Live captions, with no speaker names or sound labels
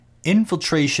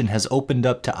Infiltration has opened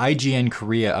up to IGN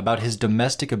Korea about his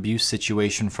domestic abuse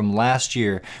situation from last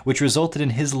year, which resulted in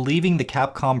his leaving the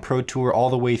Capcom Pro Tour all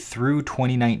the way through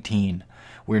 2019.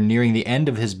 We're nearing the end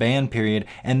of his ban period,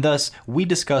 and thus we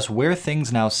discuss where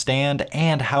things now stand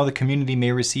and how the community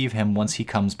may receive him once he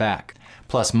comes back.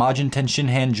 Plus, Majin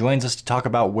Tenshinhan joins us to talk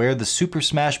about where the Super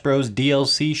Smash Bros.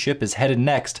 DLC ship is headed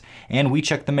next, and we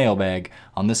check the mailbag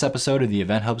on this episode of the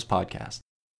Event Hubs podcast.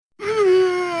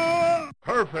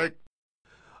 Perfect.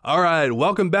 All right,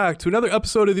 welcome back to another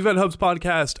episode of the Event Hubs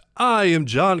podcast. I am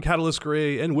John Catalyst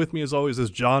Gray, and with me as always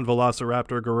is John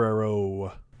Velociraptor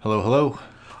Guerrero. Hello, hello.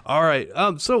 All right,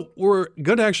 so we're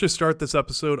going to actually start this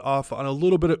episode off on a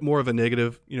little bit more of a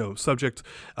negative, subject,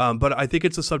 but I think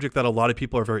it's a subject that a lot of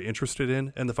people are very interested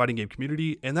in the fighting game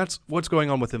community, and that's what's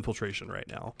going on with Infiltration right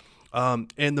now.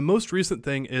 And the most recent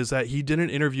thing is that he did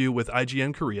an interview with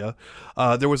IGN Korea.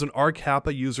 There was an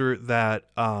R-Kappa user that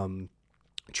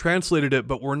translated it,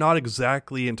 but we're not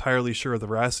exactly entirely sure of the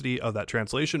veracity of that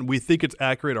translation. We think it's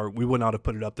accurate, or we would not have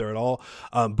put it up there at all.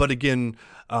 But again,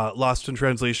 lost in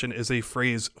translation is a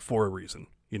phrase for a reason.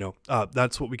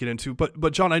 That's what we get into.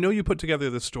 But John, I know you put together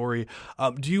this story.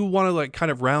 Do you want to kind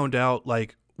of round out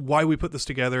why we put this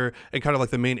together and kind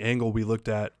of the main angle we looked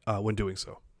at when doing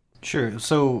so? Sure.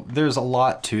 So there's a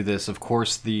lot to this. Of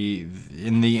course,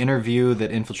 in the interview that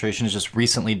Infiltration has just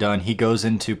recently done, he goes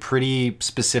into pretty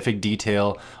specific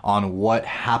detail on what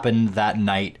happened that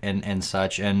night and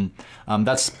such. And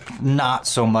that's not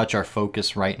so much our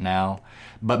focus right now,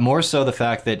 but more so the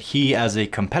fact that he, as a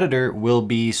competitor, will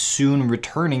be soon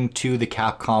returning to the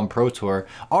Capcom Pro Tour.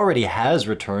 Already has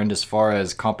returned as far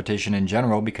as competition in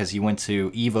general, because he went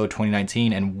to EVO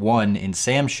 2019 and won in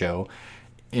Sam's show.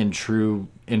 In true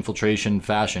Infiltration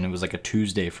fashion, it was like a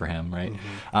Tuesday for him, right?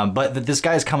 Mm-hmm. But this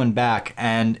guy's coming back,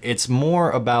 and it's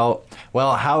more about,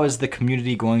 well, how is the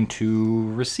community going to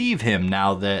receive him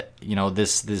now that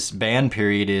this ban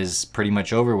period is pretty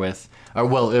much over with? Or,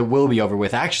 well, it will be over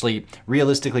with. Actually,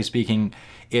 realistically speaking,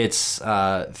 it's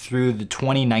through the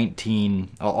 2019,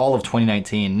 all of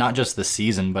 2019, not just the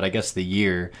season, but I guess the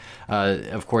year.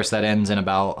 Of course, that ends in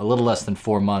about a little less than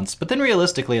 4 months. But then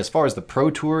realistically, as far as the Pro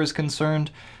Tour is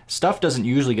concerned, stuff doesn't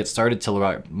usually get started till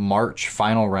about March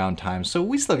final round time. So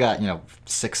we still got,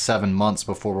 6-7 months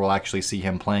before we'll actually see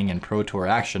him playing in Pro Tour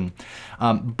action.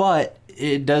 But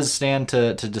it does stand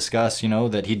to discuss,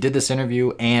 that he did this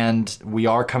interview, and we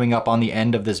are coming up on the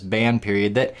end of this ban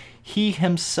period that he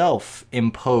himself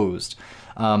imposed.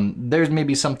 There's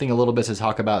maybe something a little bit to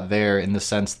talk about there, in the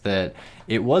sense that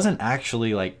it wasn't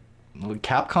actually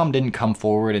Capcom didn't come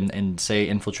forward and say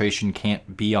Infiltration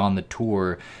can't be on the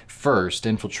tour first.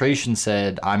 Infiltration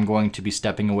said, I'm going to be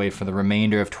stepping away for the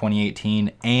remainder of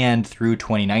 2018 and through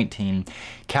 2019.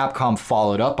 Capcom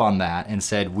followed up on that and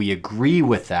said, we agree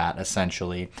with that,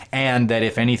 essentially, and that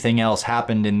if anything else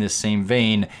happened in this same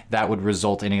vein, that would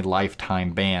result in a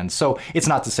lifetime ban. So it's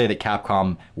not to say that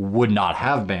Capcom would not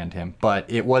have banned him, but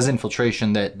it was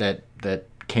Infiltration that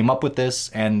came up with this,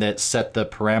 and that set the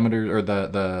parameters, or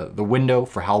the window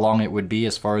for how long it would be,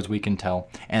 as far as we can tell.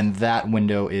 And that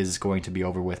window is going to be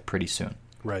over with pretty soon.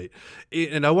 Right.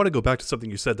 And I want to go back to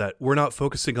something you said, that we're not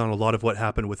focusing on a lot of what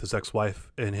happened with his ex-wife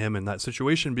and him in that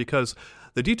situation, because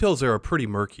the details there are pretty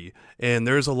murky. And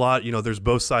there's a lot, there's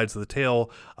both sides of the tale.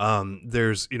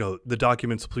 There's, the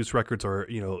documents, the police records are,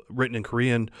 written in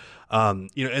Korean.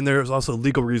 And there's also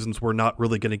legal reasons we're not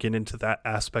really going to get into that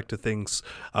aspect of things.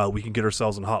 We can get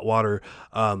ourselves in hot water.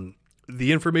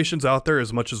 The information's out there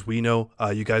as much as we know.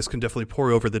 You guys can definitely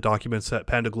pore over the documents that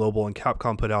Panda Global and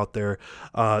Capcom put out there.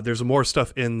 There's more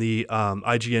stuff in the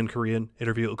IGN Korea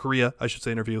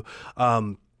interview.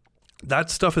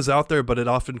 That stuff is out there, but it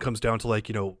often comes down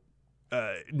to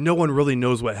no one really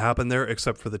knows what happened there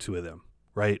except for the two of them,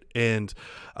 right? And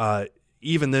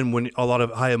even then, when a lot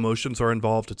of high emotions are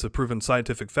involved, it's a proven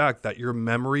scientific fact that your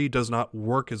memory does not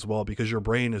work as well, because your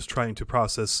brain is trying to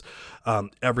process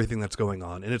everything that's going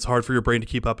on. And it's hard for your brain to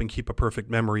keep up and keep a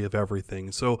perfect memory of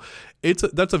everything. So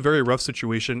that's a very rough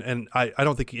situation. And I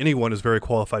don't think anyone is very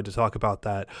qualified to talk about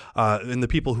that. And the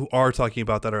people who are talking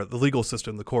about that are the legal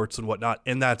system, the courts and whatnot.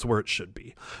 And that's where it should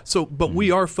be. So, but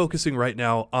we are focusing right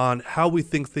now on how we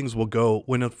think things will go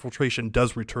when Infiltration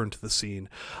does return to the scene.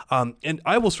 And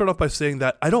I will start off by saying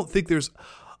that I don't think there's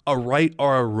a right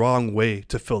or a wrong way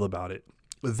to feel about it.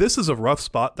 This is a rough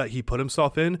spot that he put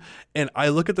himself in, and I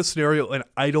look at the scenario and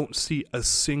I don't see a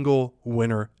single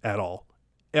winner at all.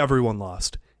 Everyone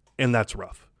lost, and that's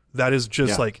rough. That is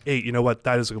just hey, you know what?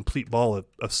 That is a complete ball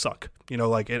of suck. And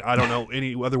I don't know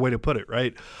any other way to put it,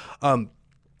 right?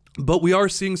 But we are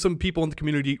seeing some people in the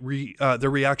community their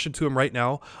reaction to him right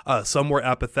now. Some were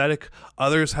apathetic.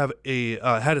 Others have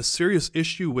had a serious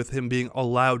issue with him being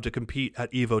allowed to compete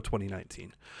at Evo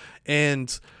 2019.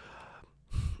 And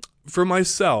for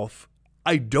myself,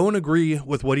 I don't agree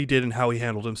with what he did and how he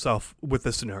handled himself with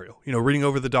this scenario. Reading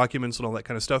over the documents and all that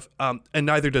kind of stuff. And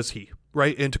neither does he,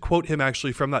 right? And to quote him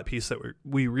actually from that piece that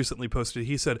we recently posted,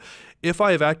 he said, if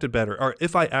I acted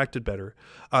better,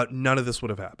 none of this would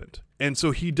have happened. And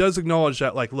so he does acknowledge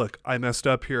that, like, look, I messed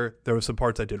up here. There were some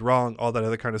parts I did wrong, all that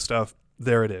other kind of stuff.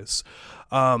 There it is.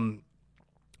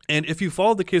 And if you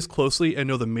follow the case closely and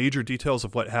know the major details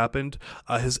of what happened,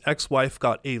 his ex-wife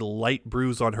got a light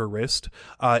bruise on her wrist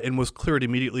and was cleared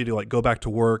immediately to go back to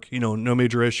work. No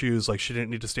major issues. She didn't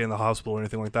need to stay in the hospital or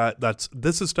anything like that.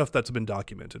 This is stuff that's been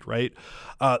documented, right?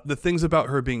 The things about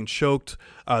her being choked,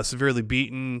 severely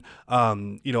beaten,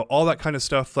 all that kind of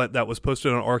stuff that was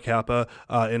posted on RCAPA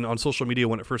and on social media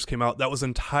when it first came out, that was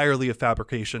entirely a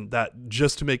fabrication that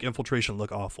just to make infiltration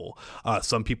look awful.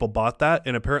 Some people bought that,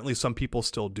 and apparently some people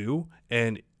still do.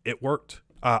 And it worked.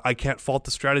 I can't fault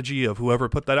the strategy of whoever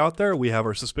put that out there. We have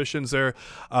our suspicions there,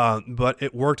 but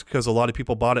it worked because a lot of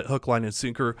people bought it hook, line, and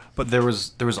sinker. But there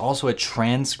was also a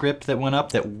transcript that went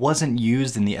up that wasn't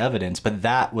used in the evidence, but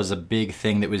that was a big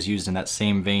thing that was used in that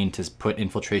same vein to put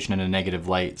infiltration in a negative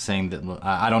light, saying that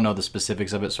I don't know the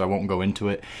specifics of it, so I won't go into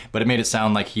it, but it made it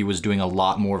sound like he was doing a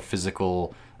lot more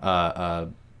physical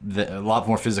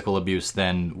abuse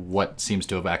than what seems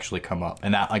to have actually come up.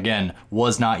 And that, again,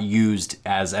 was not used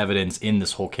as evidence in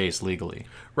this whole case legally.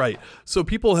 Right. So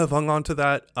people have hung on to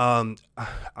that.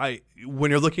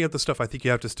 When you're looking at the stuff, I think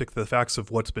you have to stick to the facts of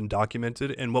what's been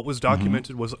documented. And what was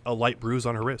documented was a light bruise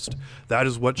on her wrist. That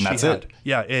is what she had. It.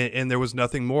 Yeah. And there was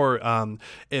nothing more.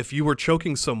 If you were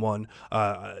choking someone,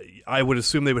 I would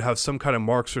assume they would have some kind of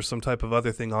marks or some type of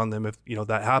other thing on them if,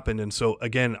 that happened. And so,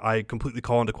 again, I completely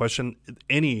call into question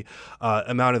any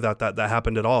amount of that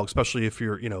happened at all, especially if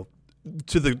you're,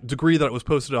 to the degree that it was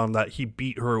posted on that he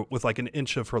beat her with an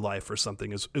inch of her life or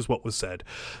something is what was said.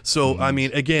 So, I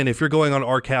mean, again, if you're going on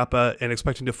RCAPA and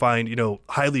expecting to find,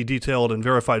 highly detailed and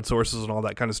verified sources and all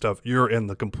that kind of stuff, you're in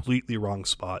the completely wrong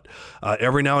spot.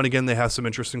 Every now and again, they have some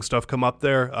interesting stuff come up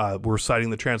there. We're citing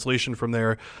the translation from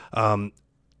there.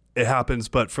 It happens,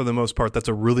 but for the most part, that's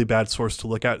a really bad source to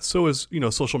look at. So is,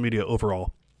 social media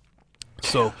overall.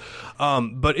 So,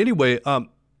 but anyway,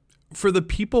 for the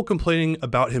people complaining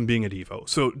about him being at Evo,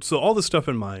 so all this stuff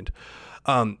in mind,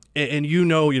 and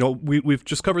we've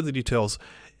just covered the details.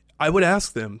 I would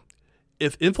ask them,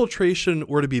 if infiltration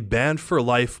were to be banned for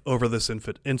life over this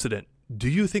incident, do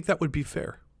you think that would be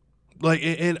fair?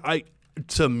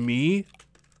 To me,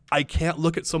 I can't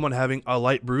look at someone having a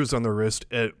light bruise on their wrist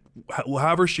at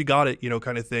however she got it,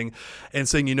 kind of thing, and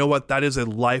saying, you know what, that is a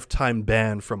lifetime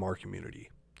ban from our community.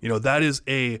 That is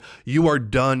you are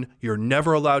done. You're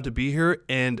never allowed to be here.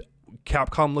 And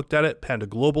Capcom looked at it. Panda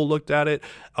Global looked at it.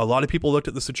 A lot of people looked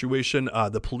at the situation.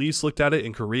 The police looked at it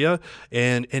in Korea,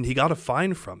 and he got a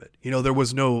fine from it. There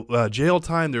was no jail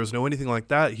time. There was no anything like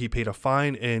that. He paid a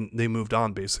fine, and they moved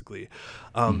on, basically.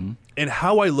 And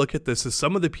how I look at this is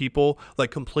some of the people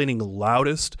complaining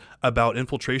loudest about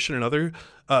infiltration and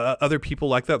other people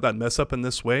like that mess up in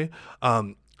this way.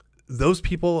 Those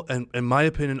people, in my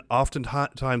opinion,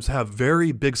 oftentimes have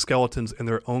very big skeletons in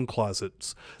their own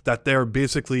closets that they're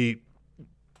basically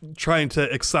trying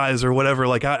to excise or whatever,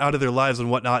 out of their lives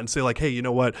and whatnot, and say hey, you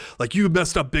know what, you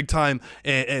messed up big time,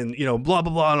 and blah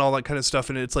blah blah and all that kind of stuff.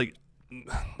 And it's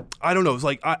I don't know. It's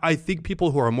I think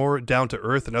people who are more down to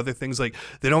earth and other things, they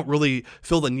don't really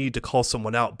feel the need to call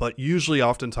someone out. But usually,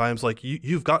 oftentimes,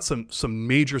 you've got some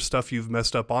major stuff you've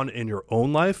messed up on in your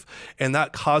own life, and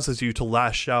that causes you to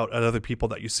lash out at other people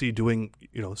that you see doing,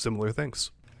 similar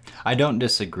things. I don't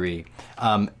disagree.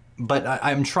 But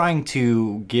I'm trying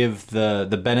to give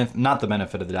the benefit, not the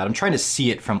benefit of the doubt. I'm trying to see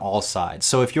it from all sides.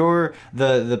 So if you're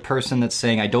the person that's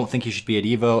saying I don't think he should be at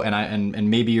Evo,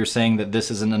 and maybe you're saying that this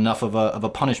isn't enough of a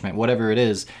punishment, whatever it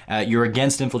is, you're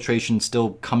against infiltration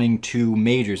still coming to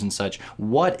majors and such.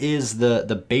 What is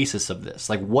the basis of this?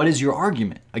 What is your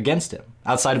argument against him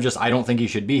outside of just I don't think he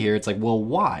should be here? It's well,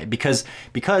 why? Because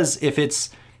if it's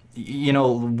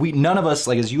none of us,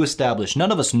 as you established, none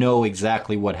of us know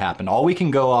exactly what happened. All we can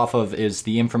go off of is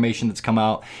the information that's come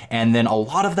out, and then a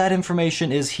lot of that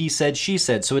information is he said, she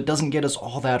said, so it doesn't get us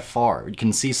all that far. You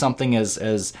can see something as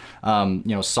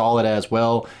solid as,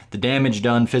 well, the damage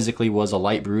done physically was a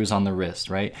light bruise on the wrist,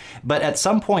 right? But at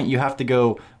some point you have to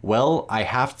go, well, I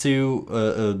have to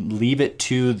leave it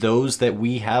to those that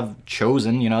we have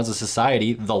chosen, as a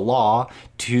society, the law,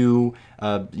 to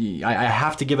I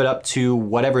have to give it up to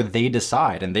whatever they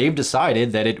decide, and they've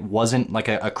decided that it wasn't like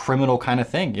a criminal kind of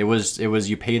thing. It was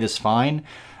you pay this fine,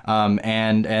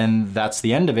 and that's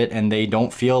the end of it, and they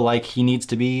don't feel like he needs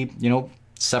to be,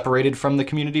 separated from the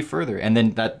community further. And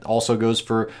then that also goes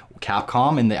for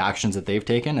Capcom and the actions that they've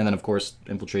taken, and then of course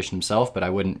Infiltration himself, but I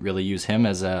wouldn't really use him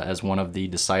as one of the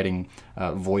deciding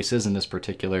voices in this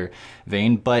particular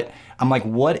vein. But I'm like,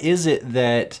 what is it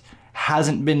that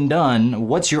hasn't been done?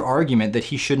 What's your argument that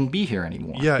he shouldn't be here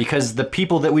anymore? Yeah. Because the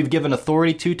people that we've given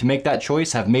authority to make that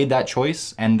choice have made that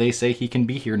choice, and they say he can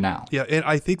be here now. Yeah, and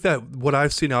I think that what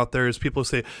I've seen out there is people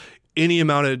say any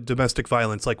amount of domestic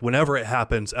violence, like whenever it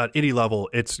happens at any level,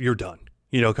 you're done,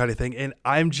 kind of thing. And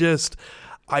I'm just,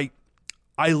 I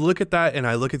look at that and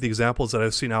I look at the examples that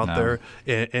I've seen out there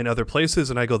in other places,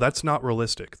 and I go, that's not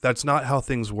realistic. That's not how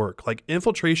things work. Like,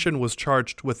 Infiltration was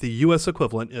charged with the U.S.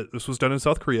 equivalent. This was done in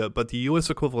South Korea, but the U.S.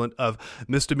 equivalent of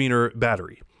misdemeanor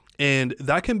battery. And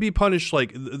that can be punished,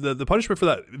 like the punishment for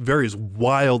that varies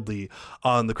wildly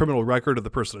on the criminal record of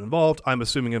the person involved. I'm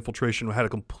assuming Infiltration had a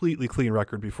completely clean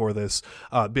record before this.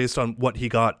 Based on what he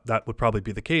got, that would probably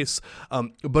be the case.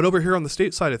 But over here on the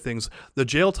state side of things, the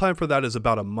jail time for that is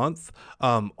about a month,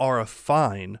 or a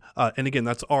fine. And again,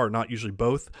 that's R, not usually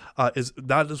both.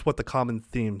 That is what the common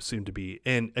theme seemed to be.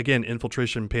 And again,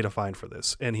 Infiltration paid a fine for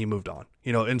this, and he moved on.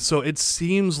 And so it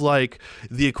seems like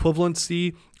the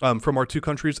equivalency from our two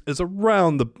countries is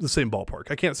around the same ballpark.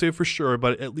 I can't say for sure,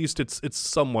 but at least it's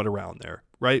somewhat around there,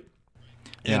 right?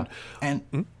 Yeah.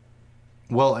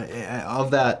 Well,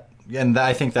 of that, and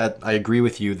I think that I agree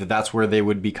with you that that's where they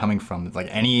would be coming from. Like,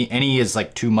 any is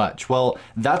like too much. Well,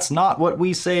 that's not what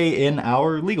we say in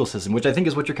our legal system, which I think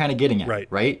is what you're kind of getting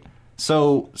at, right?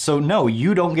 So no,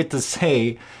 you don't get to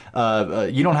say,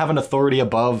 you don't have an authority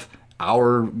above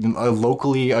our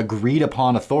locally agreed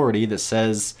upon authority that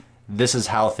says this is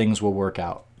how things will work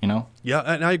out, Yeah,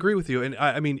 and I agree with you. And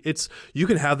I mean, you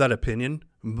can have that opinion,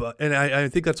 and I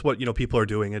think that's what, people are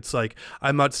doing. It's like,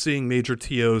 I'm not seeing major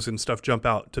TOs and stuff jump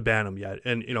out to ban them yet.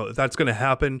 And, if that's going to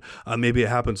happen, maybe it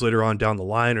happens later on down the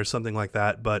line or something like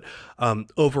that. But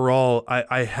overall,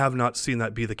 I have not seen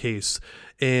that be the case.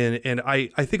 And I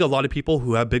think a lot of people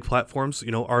who have big platforms,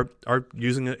 are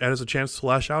using it as a chance to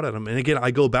lash out at them. And again,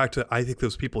 I go back to, I think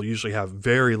those people usually have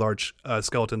very large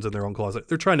skeletons in their own closet.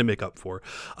 They're trying to make up for.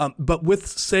 But with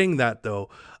saying that, though,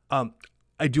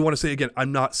 I do want to say again,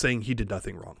 I'm not saying he did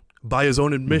nothing wrong. By his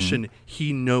own admission,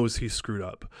 he knows he screwed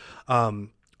up.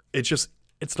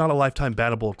 It's not a lifetime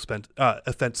bannable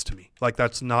offense to me. Like,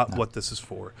 that's not what this is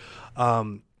for.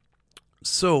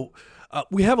 So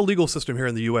we have a legal system here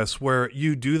in the U.S. where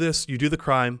you do this, you do the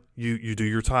crime, you do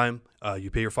your time, you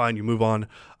pay your fine, you move on,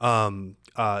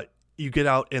 you get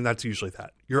out, and that's usually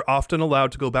that. You're often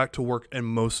allowed to go back to work in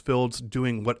most fields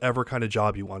doing whatever kind of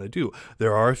job you want to do.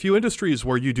 There are a few industries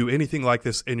where you do anything like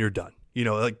this and you're done,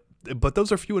 but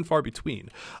those are few and far between.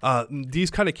 These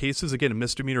kind of cases, again,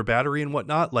 misdemeanor battery and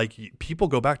whatnot, like, people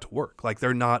go back to work. Like,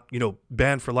 they're not,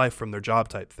 banned for life from their job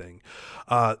type thing.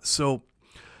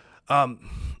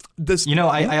 This,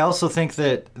 I also think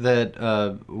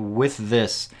that with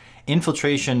this,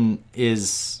 Infiltration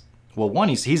is, well, one,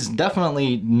 he's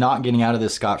definitely not getting out of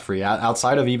this scot-free,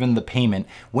 outside of even the payment.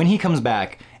 When he comes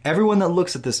back, everyone that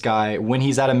looks at this guy when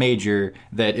he's at a major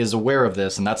that is aware of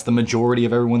this, and that's the majority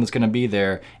of everyone that's going to be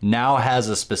there, now has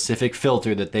a specific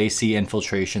filter that they see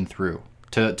Infiltration through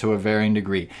to a varying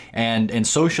degree. And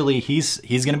socially, he's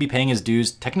going to be paying his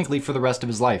dues technically for the rest of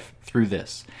his life through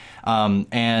this. And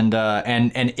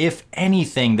if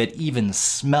anything that even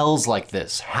smells like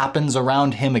this happens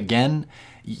around him again,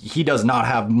 he does not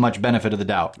have much benefit of the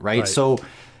doubt, right? So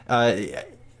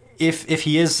if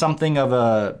he is something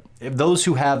of if those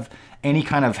who have any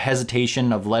kind of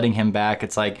hesitation of letting him back,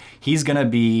 it's like, he's going to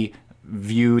be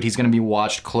viewed, he's going to be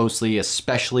watched closely,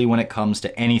 especially when it comes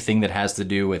to anything that has to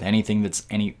do with anything that's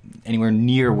anywhere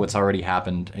near what's already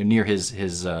happened, near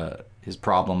his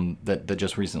problem that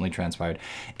just recently transpired.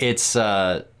 It's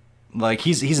like,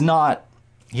 he's not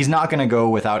going to go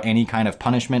without any kind of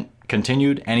punishment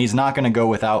continued, and he's not going to go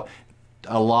without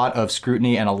a lot of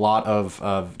scrutiny and a lot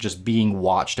of just being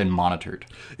watched and monitored.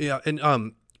 Yeah,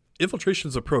 and Infiltration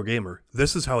is a pro gamer.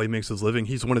 This is how he makes his living.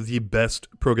 He's one of the best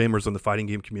pro gamers in the fighting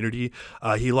game community.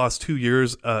 He lost 2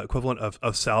 years equivalent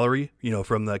of salary,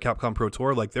 from the Capcom Pro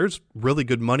Tour. Like, there's really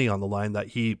good money on the line that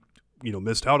he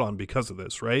missed out on because of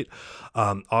this, right?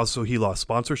 Also, he lost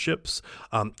sponsorships.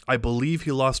 I believe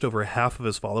he lost over half of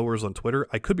his followers on Twitter.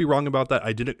 I could be wrong about that.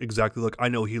 I didn't exactly look. I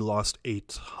know he lost a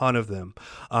ton of them.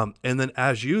 And then,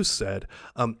 as you said,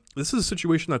 this is a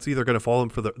situation that's either going to follow him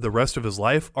for the rest of his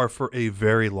life or for a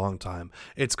very long time.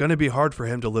 It's going to be hard for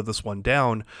him to live this one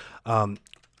down.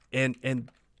 And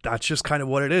that's just kind of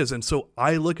what it is. And so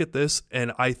I look at this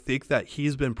and I think that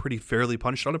he's been pretty fairly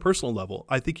punished on a personal level.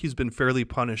 I think he's been fairly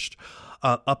punished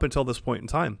up until this point in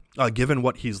time, given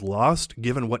what he's lost,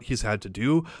 given what he's had to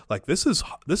do. Like, this is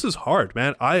hard,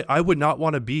 man. I would not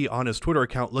want to be on his Twitter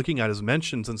account looking at his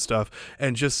mentions and stuff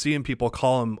and just seeing people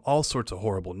call him all sorts of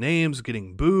horrible names,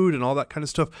 getting booed and all that kind of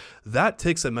stuff. That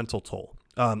takes a mental toll.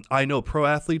 I know pro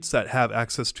athletes that have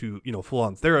access to,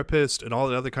 full-on therapist and all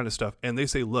that other kind of stuff. And they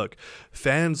say, look,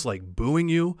 fans like booing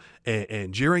you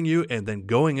and jeering you and then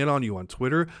going in on you on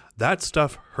Twitter, that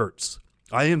stuff hurts.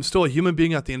 I am still a human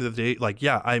being at the end of the day. Like,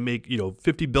 yeah, I make,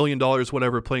 $50 billion,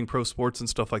 whatever, playing pro sports and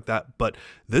stuff like that. But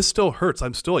this still hurts.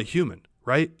 I'm still a human,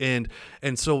 right? And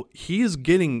so he is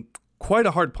getting quite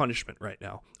a hard punishment right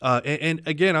now. And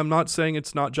again, I'm not saying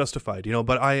it's not justified,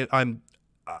 but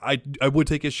I would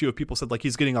take issue if people said like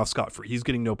he's getting off scot-free, he's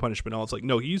getting no punishment. I was like,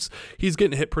 no, he's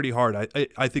getting hit pretty hard.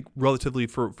 I think relatively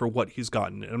for what he's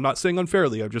gotten. And I'm not saying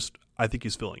unfairly. I think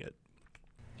he's feeling it.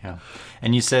 Yeah.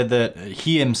 And you said that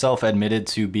he himself admitted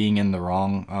to being in the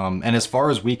wrong. And as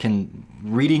far as we can,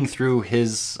 reading through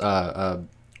his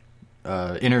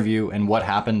interview and what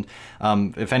happened,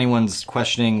 if anyone's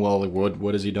questioning, well,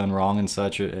 what has he done wrong and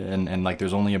such, and like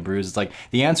there's only a bruise, it's like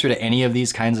the answer to any of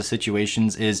these kinds of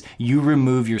situations is you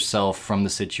remove yourself from the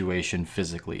situation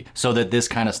physically so that this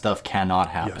kind of stuff cannot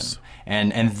happen. Yes.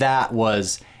 And that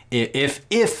was,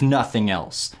 if nothing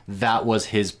else, that was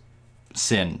his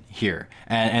sin here.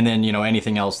 And then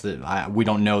anything else that we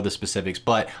don't know the specifics,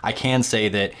 but I can say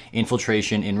that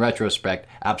Infiltration in retrospect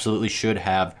absolutely should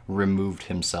have removed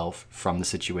himself from the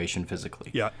situation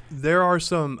physically. Yeah, there are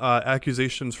some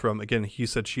accusations from, again, he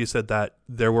said, she said, that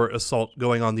there were assault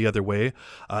going on the other way.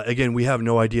 Again, we have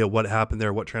no idea what happened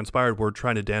there, what transpired. We're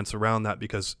trying to dance around that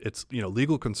because it's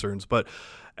legal concerns, but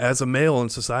as a male in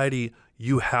society,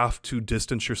 you have to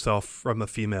distance yourself from a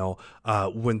female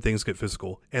when things get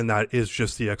physical. And that is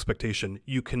just the expectation.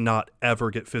 You cannot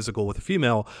ever get physical with a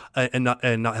female and not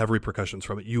have repercussions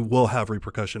from it. You will have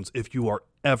repercussions if you are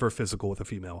ever physical with a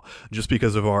female, just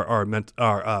because of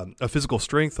our physical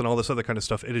strength and all this other kind of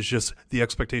stuff. It is just the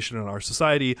expectation in our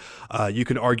society. You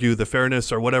can argue the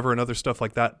fairness or whatever and other stuff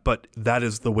like that, but that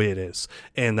is the way it is.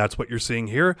 And that's what you're seeing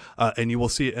here. And you will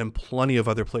see it in plenty of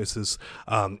other places.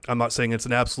 I'm not saying it's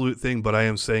an absolute thing, but I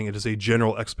am saying it is a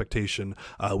general expectation.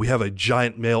 We have a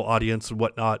giant male audience and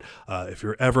whatnot. If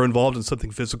you're ever involved in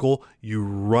something physical, you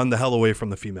run the hell away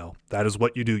from the female. That is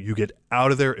what you do. You get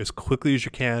out of there as quickly as you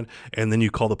can, and then you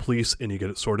call the police and you get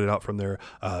it sorted out from there.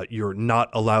 You're not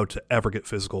allowed to ever get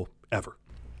physical, ever.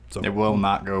 So it will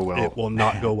not go well. It will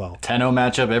not go well. 10-0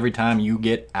 matchup every time you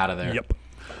get out of there. Yep.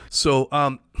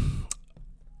 So,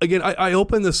 again, I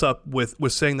open this up with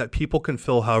saying that people can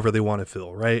feel however they want to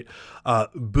feel, right?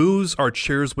 Boos or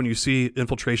cheers when you see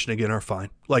Infiltration again are fine.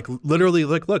 Like, literally,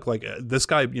 look, this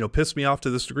guy, pissed me off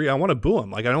to this degree. I want to boo him.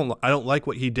 Like, I don't like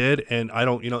what he did, and I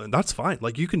don't, and that's fine.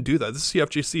 Like, you can do that. This is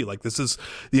CFGC. Like, this is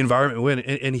the environment we're in,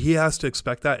 and he has to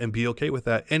expect that and be okay with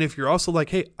that. And if you're also like,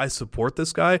 hey, I support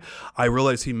this guy, I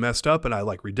realize he messed up, and I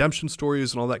like redemption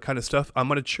stories and all that kind of stuff, I'm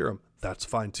going to cheer him. That's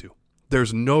fine too.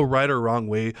 There's no right or wrong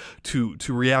way to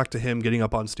react to him getting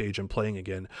up on stage and playing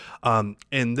again.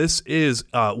 And this is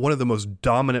one of the most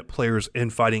dominant players in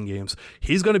fighting games.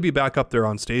 He's going to be back up there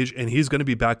on stage, and he's going to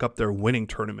be back up there winning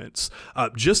tournaments.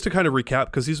 Just to kind of recap,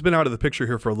 because he's been out of the picture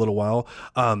here for a little while,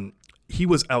 he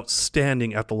was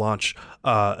outstanding at the launch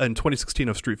in 2016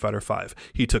 of Street Fighter V.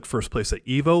 He took first place at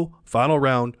EVO, final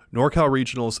round, NorCal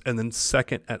Regionals, and then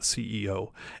second at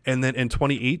CEO. And then in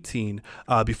 2018,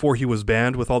 before he was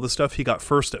banned with all this stuff, he got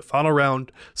first at final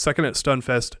round, second at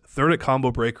Stunfest, third at Combo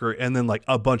Breaker, and then like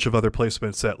a bunch of other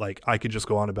placements that like I could just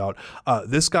go on about.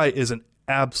 This guy is an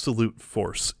absolute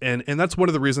force, and that's one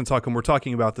of the reasons how come we're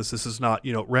talking about this. This is not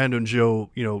Random Joe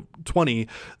 20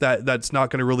 that's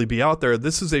not going to really be out there.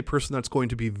 This is a person that's going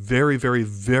to be very, very,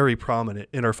 very prominent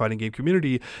in our fighting game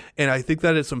community, and I think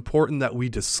that it's important that we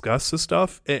discuss this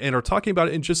stuff and are talking about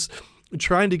it and just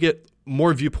trying to get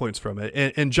more viewpoints from it.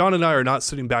 And John and I are not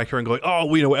sitting back here and going, oh,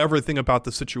 we know everything about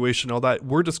the situation, all that.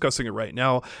 We're discussing it right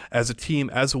now as a team,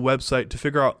 as a website, to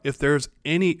figure out if there's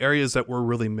any areas that we're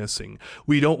really missing.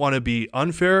 We don't want to be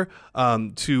unfair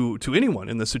to anyone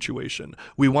in the situation.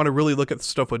 We want to really look at the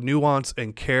stuff with nuance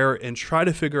and care and try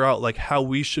to figure out like how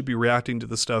we should be reacting to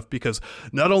the stuff, because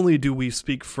not only do we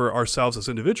speak for ourselves as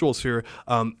individuals here,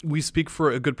 we speak for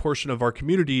a good portion of our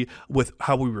community with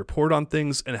how we report on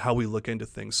things and how we look into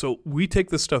things. So we take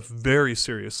this stuff very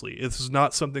seriously. This is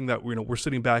not something that we're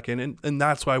sitting back in, and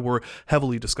that's why we're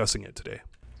heavily discussing it today.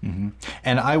 Mm-hmm.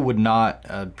 And I would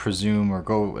not presume or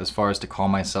go as far as to call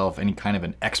myself any kind of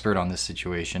an expert on this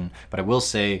situation, but I will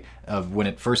say when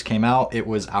it first came out, it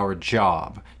was our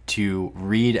job to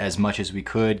read as much as we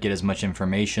could, get as much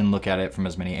information, look at it from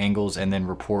as many angles, and then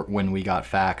report when we got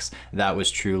facts. That was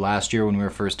true last year when we were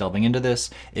first delving into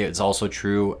this. It's also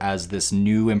true as this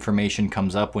new information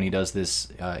comes up when he does this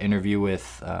interview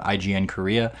with IGN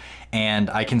Korea. And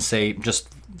I can say,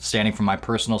 just standing from my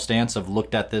personal stance, I've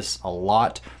looked at this a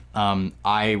lot.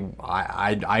 I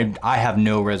have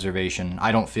no reservation.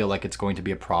 I don't feel like it's going to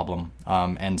be a problem.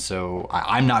 And so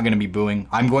I'm not going to be booing.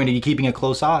 I'm going to be keeping a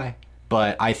close eye.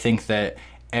 But I think that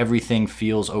everything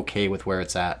feels okay with where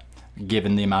it's at,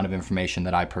 given the amount of information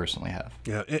that I personally have.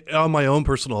 Yeah, on my own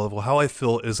personal level, how I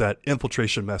feel is that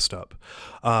Infiltration messed up.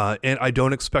 And I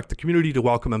don't expect the community to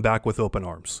welcome him back with open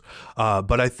arms.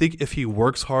 But I think if he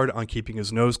works hard on keeping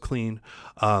his nose clean,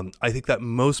 I think that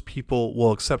most people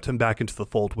will accept him back into the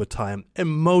fold with time and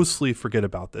mostly forget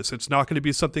about this. It's not going to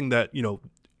be something that,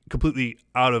 completely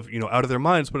out of their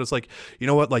minds, but it's like, you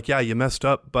know what, like, yeah, you messed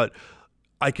up, but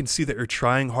I can see that you're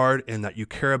trying hard and that you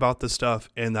care about this stuff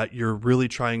and that you're really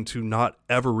trying to not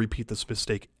ever repeat this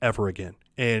mistake ever again.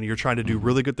 And you're trying to do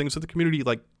really good things for the community,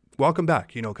 like welcome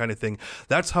back, kind of thing.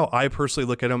 That's how I personally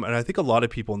look at him. And I think a lot of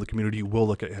people in the community will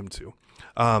look at him too.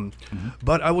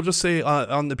 But I will just say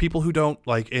on the people who don't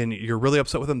like, and you're really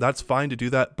upset with him, that's fine to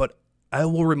do that. But I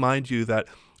will remind you that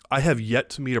I have yet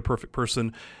to meet a perfect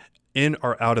person in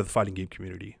or out of the fighting game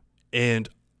community. And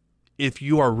if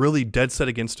you are really dead set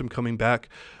against him coming back,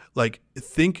 like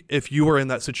think if you are in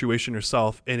that situation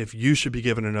yourself and if you should be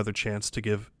given another chance to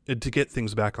get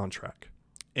things back on track.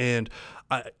 And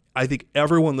I think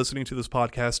everyone listening to this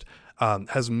podcast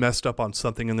has messed up on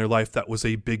something in their life that was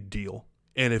a big deal.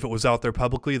 And if it was out there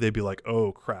publicly, they'd be like,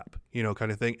 oh crap,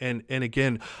 kind of thing. And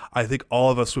again, I think all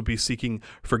of us would be seeking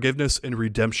forgiveness and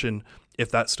redemption if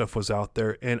that stuff was out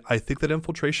there. And I think that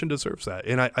Infiltration deserves that.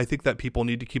 And I think that people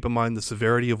need to keep in mind the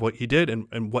severity of what he did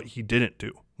and what he didn't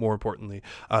do, more importantly,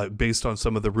 based on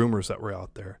some of the rumors that were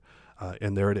out there.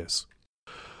 And there it is.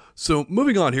 So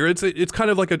moving on here, it's kind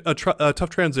of like a tough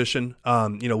transition.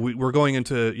 We're going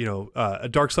into, a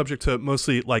dark subject to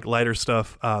mostly like lighter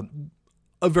stuff.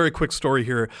 A very quick story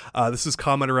here. This is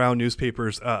common around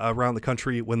newspapers around the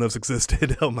country when those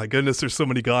existed. Oh my goodness, there's so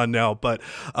many gone now. But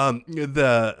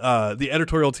the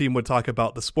editorial team would talk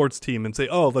about the sports team and say,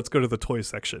 "Oh, let's go to the toy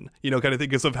section," kind of thing,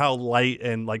 because of how light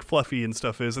and like fluffy and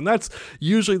stuff is. And that's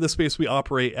usually the space we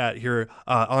operate at here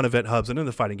on Event Hubs and in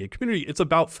the fighting game community. It's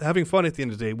about having fun at the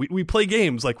end of the day. We play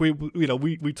games, like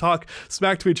we talk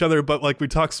smack to each other, but like we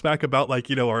talk smack about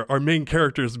like our main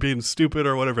characters being stupid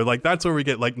or whatever. Like that's where we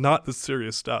get like not the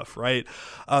serious stuff, right?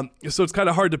 So it's kind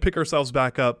of hard to pick ourselves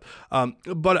back up.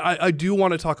 But I do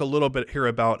want to talk a little bit here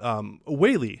about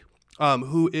Whaley,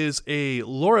 who is a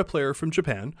LoRa player from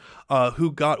Japan,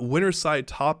 who got winner's side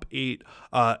top 8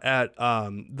 at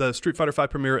the Street Fighter V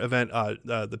Premier event,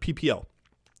 the PPL.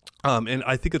 And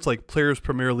I think it's like Players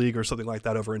Premier League or something like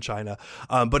that over in China.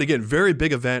 But again, very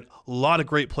big event, a lot of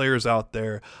great players out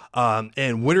there,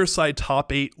 and winner's side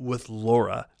top 8 with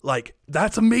LoRa. Like,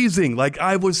 that's amazing. Like,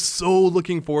 I was so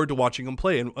looking forward to watching him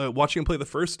play. And watching him play the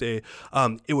first day,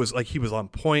 it was like he was on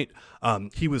point.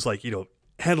 He was like,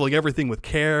 handling everything with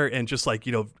care and just like,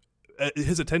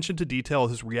 his attention to detail,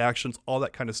 his reactions, all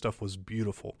that kind of stuff was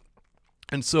beautiful.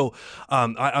 And so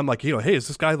I'm like, hey, is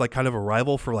this guy like kind of a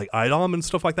rival for like IDOM and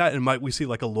stuff like that? And might we see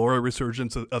like a LoRa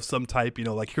resurgence of some type?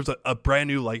 Like here's a brand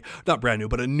new, like not brand new,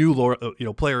 but a new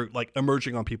LoRa, player like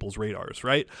emerging on people's radars,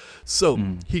 right? So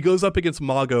he goes up against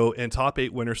Mago and top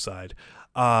 8 winner side,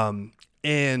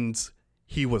 and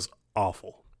he was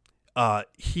awful.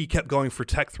 He kept going for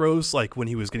tech throws, like when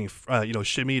he was getting,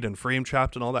 shimmied and frame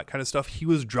trapped and all that kind of stuff. He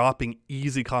was dropping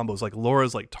easy combos, like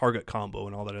Laura's like target combo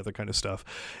and all that other kind of stuff.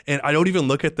 And I don't even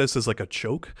look at this as like a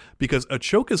choke, because a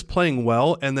choke is playing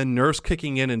well and then nerfs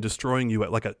kicking in and destroying you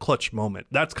at like a clutch moment.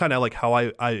 That's kind of like how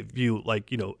I view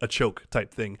like, a choke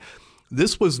type thing.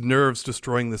 This was nerves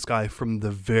destroying this guy from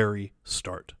the very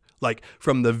start. Like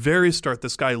from the very start,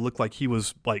 this guy looked like he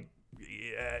was like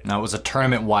No, it was a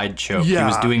tournament-wide choke. He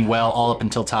was doing well all up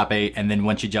until top 8, and then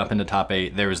once you jump into top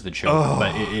 8, there was the choke.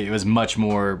 But it was much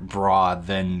more broad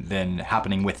than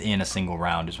happening within a single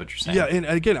round, is what you're saying. Yeah, and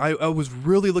again, I was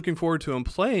really looking forward to him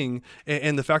playing,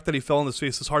 and the fact that he fell on his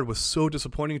face this hard was so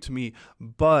disappointing to me.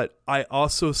 But I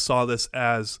also saw this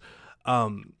as,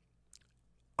 I'm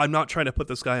not trying to put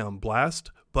this guy on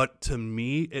blast, but to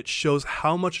me, it shows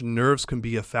how much nerves can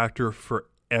be a factor for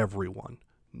everyone.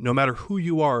 No matter who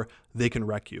you are, they can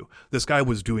wreck you. This guy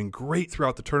was doing great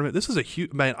throughout the tournament. This is a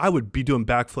huge, man, I would be doing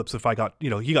backflips if I got, he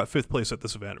got 5th place at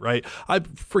this event, right? I'd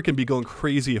freaking be going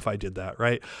crazy if I did that,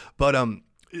 right? But a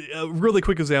really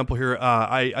quick example here.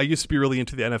 I used to be really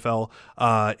into the NFL,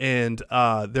 and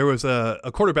there was a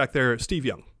quarterback there, Steve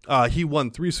Young. He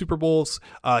won 3 Super Bowls.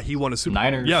 He won a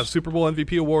Super Bowl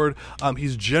MVP award.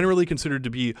 He's generally considered to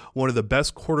be one of the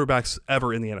best quarterbacks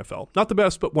ever in the NFL. Not the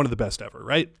best, but one of the best ever,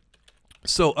 right?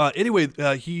 So anyway,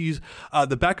 he's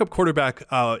the backup quarterback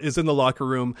is in the locker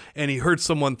room, and he heard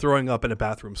someone throwing up in a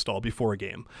bathroom stall before a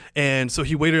game, and so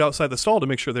he waited outside the stall to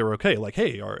make sure they were okay. Like,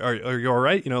 hey, are you all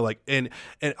right? And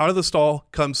out of the stall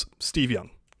comes Steve Young.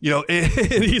 And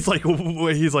he's like,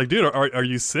 dude, are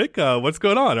you sick? What's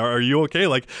going on? Are you okay?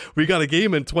 Like, we got a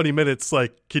game in 20 minutes.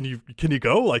 Like, can you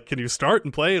go? Like, can you start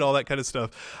and play and all that kind of stuff?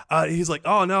 He's like,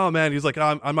 oh no, man. He's like,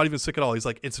 I'm not even sick at all. He's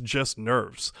like, it's just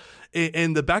nerves.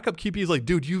 And the backup QB is like,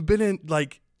 dude, you've been in,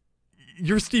 like,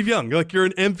 you're Steve Young. Like, you're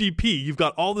an MVP. You've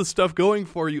got all this stuff going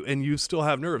for you, and you still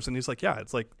have nerves. And he's like, yeah,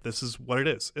 it's like, this is what it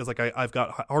is. It's like, I've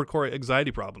got hardcore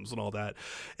anxiety problems and all that.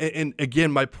 And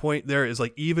again, my point there is,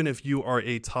 like, even if you are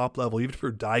a top level, even if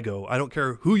you're Daigo, I don't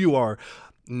care who you are,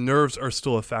 nerves are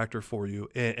still a factor for you,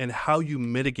 and how you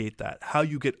mitigate that, how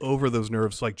you get over those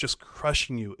nerves, like just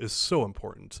crushing you, is so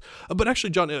important. But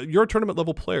actually, John, you're a tournament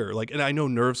level player, like, and I know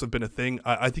nerves have been a thing.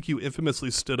 I think you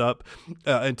infamously stood up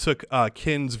and took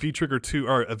Ken's V-Trigger 2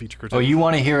 or a V-Trigger 2. Oh, you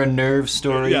want to hear a nerve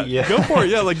story? Yeah, go for it.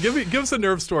 Yeah, like give us a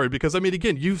nerve story, because I mean,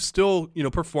 again, you've still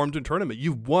performed in tournament.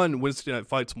 You've won Wednesday night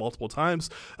fights multiple times.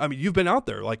 I mean, you've been out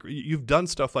there, like you've done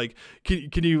stuff. Like,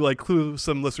 can you like clue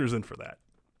some listeners in for that?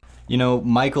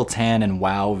 Michael Tan and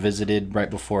WoW visited right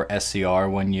before SCR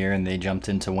one year, and they jumped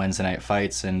into Wednesday night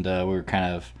fights, and we were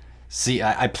kind of...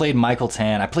 I played Michael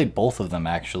Tan. I played both of them,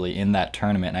 actually, in that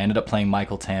tournament. And I ended up playing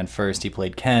Michael Tan first. He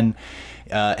played Ken,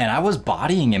 and I was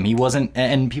bodying him. He wasn't...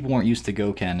 And people weren't used to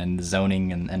Goken and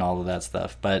zoning and all of that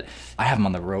stuff. But I have him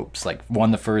on the ropes. Like,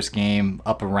 won the first game,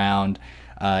 up around...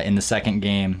 in the second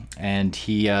game, and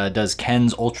he does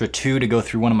Ken's Ultra 2 to go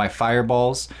through one of my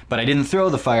fireballs, but I didn't throw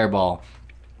the fireball.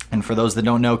 And for those that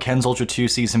don't know, Ken's Ultra 2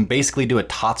 sees him basically do a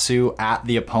Tatsu at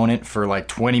the opponent for like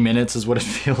 20 minutes is what it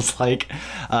feels like.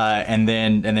 And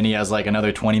then he has like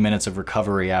another 20 minutes of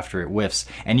recovery after it whiffs.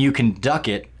 And you can duck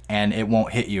it and it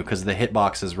won't hit you because the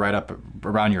hitbox is right up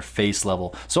around your face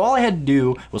level. So all I had to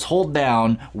do was hold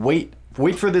down, wait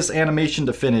for this animation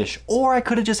to finish, or I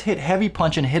could have just hit heavy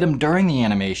punch and hit him during the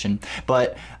animation.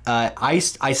 But I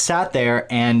sat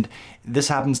there, and this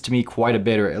happens to me quite a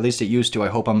bit, or at least it used to. I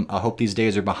hope these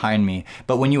days are behind me.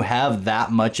 But when you have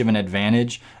that much of an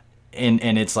advantage, and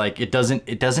it's like it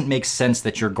doesn't make sense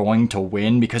that you're going to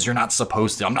win because you're not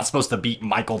supposed to. I'm not supposed to beat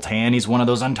Michael Tan. He's one of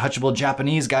those untouchable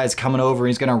Japanese guys coming over.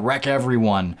 He's gonna wreck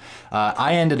everyone.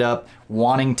 I ended up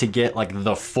wanting to get like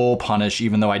the full punish,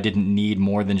 even though I didn't need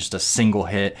more than just a single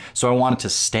hit. So I wanted to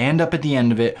stand up at the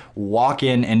end of it, walk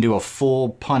in and do a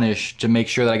full punish to make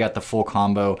sure that I got the full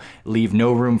combo, leave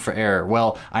no room for error.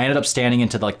 Well, I ended up standing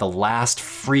into like the last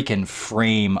freaking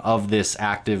frame of this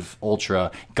active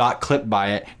Ultra, got clipped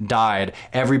by it, died.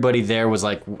 Everybody there was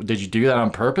like, did you do that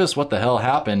on purpose? What the hell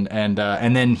happened? And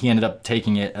then he ended up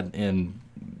taking it and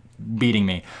beating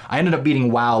me. I ended up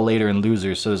beating WoW later in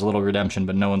losers, so there's a little redemption,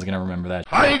 but no one's gonna remember that.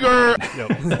 Tiger.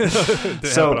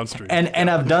 So on stream. And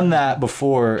I've done that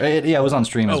before. It was on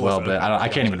stream as well, but I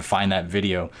can't even find that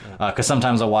video because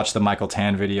sometimes I'll watch the Michael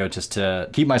Tan video just to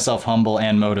keep myself humble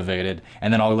and motivated,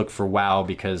 and then I'll look for WoW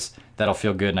because that'll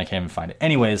feel good, and I can't even find it.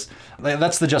 Anyways,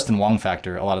 that's the Justin Wong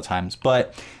factor a lot of times.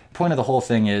 But point of the whole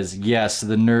thing is, yes,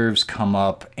 the nerves come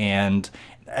up, and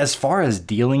as far as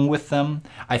dealing with them,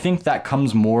 I think that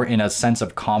comes more in a sense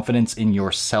of confidence in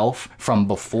yourself from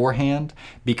beforehand.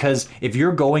 Because if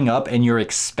you're going up and you're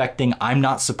expecting I'm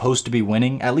not supposed to be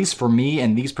winning, at least for me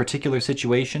in these particular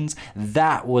situations,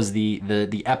 that was the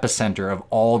epicenter of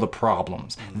all the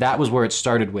problems. That was where it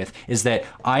started with, is that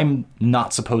I'm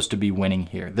not supposed to be winning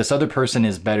here. This other person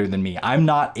is better than me. I'm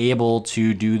not able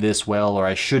to do this well, or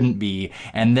I shouldn't be.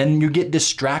 And then you get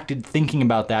distracted thinking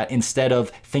about that instead of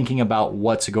thinking about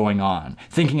what's going on.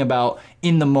 Thinking about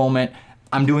in the moment,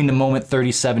 I'm doing the moment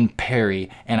 37 parry,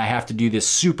 and I have to do this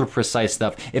super precise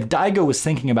stuff. If Daigo was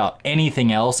thinking about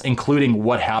anything else, including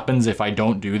what happens if I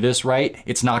don't do this right,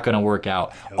 it's not going to work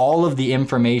out. Yep. All of the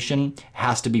information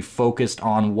has to be focused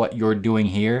on what you're doing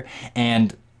here,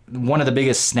 and one of the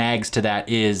biggest snags to that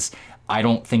is, I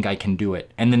don't think I can do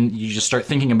it. And then you just start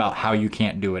thinking about how you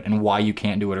can't do it and why you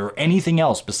can't do it, or anything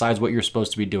else besides what you're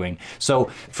supposed to be doing.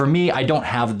 So for me, I don't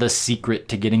have the secret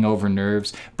to getting over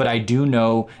nerves, but I do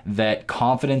know that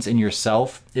confidence in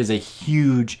yourself is a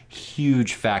huge,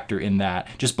 huge factor in that.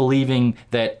 Just believing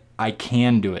that I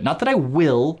can do it. Not that I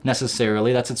will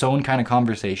necessarily, that's its own kind of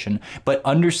conversation, but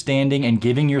understanding and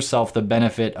giving yourself the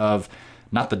benefit of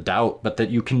not the doubt, but that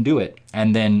you can do it,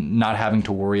 and then not having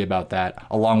to worry about that,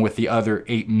 along with the other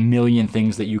 8 million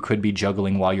things that you could be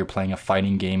juggling while you're playing a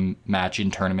fighting game match in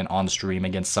tournament on stream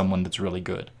against someone that's really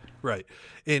good. Right.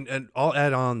 And I'll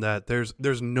add on that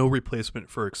there's no replacement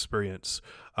for experience.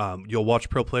 You'll watch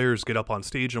pro players get up on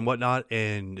stage and whatnot,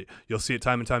 and you'll see it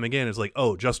time and time again. It's like,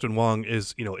 oh, Justin Wong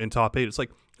is, in top 8. It's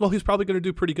like, well, he's probably going to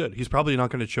do pretty good. He's probably not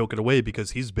going to choke it away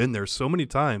because he's been there so many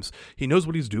times. He knows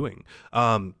what he's doing.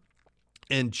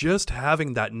 And just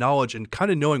having that knowledge and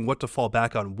kind of knowing what to fall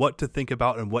back on, what to think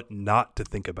about and what not to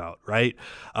think about, right?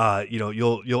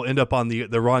 You'll end up on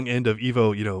the wrong end of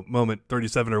Evo, moment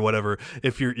 37 or whatever,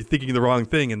 if you're thinking the wrong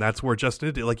thing, and that's where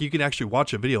Justin did. Like, you can actually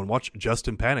watch a video and watch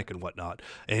Justin panic and whatnot,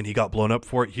 and he got blown up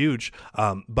for it huge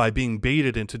by being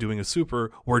baited into doing a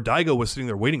super where Daigo was sitting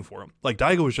there waiting for him. Like,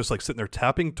 Daigo was just like sitting there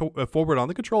tapping forward on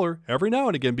the controller every now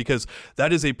and again, because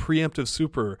that is a preemptive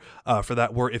super for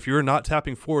that, where if you're not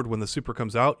tapping forward when the super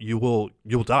comes out, you'll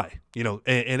die,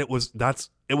 and it was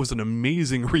an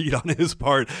amazing read on his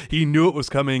part. He knew it was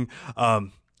coming,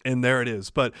 and there it is.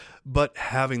 But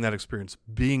having that experience,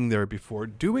 being there before,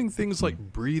 doing things like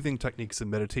breathing techniques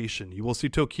and meditation. You will see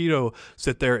Tokido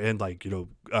sit there and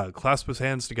clasp his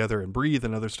hands together and breathe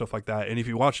and other stuff like that. And if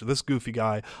you watch this goofy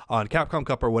guy on Capcom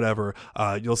Cup or whatever,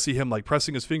 you'll see him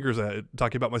pressing his fingers,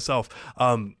 talking about myself,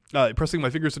 pressing my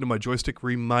fingers into my joystick,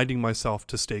 reminding myself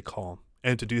to stay calm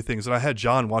and to do things. And I had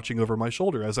John watching over my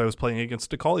shoulder as I was playing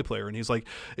against a Kali player. And he's like,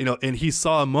 and he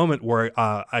saw a moment where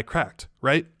I cracked,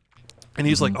 right? And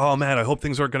he's like, oh man, I hope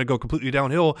things aren't going to go completely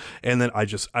downhill. And then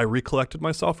I recollected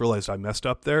myself, realized I messed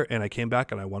up there, and I came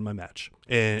back and I won my match.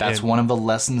 And that's one of the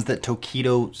lessons that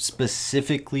Tokido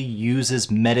specifically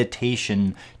uses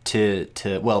meditation to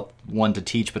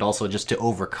teach, but also just to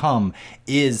overcome,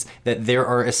 is that there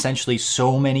are essentially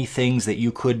so many things that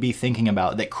you could be thinking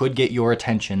about that could get your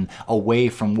attention away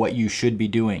from what you should be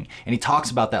doing. And he talks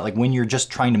about that, like when you're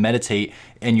just trying to meditate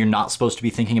and you're not supposed to be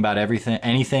thinking about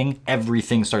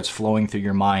everything starts flowing through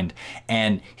your mind.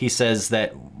 And he says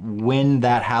that when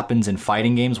that happens in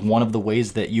fighting games, one of the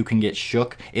ways that you can get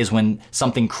shook is when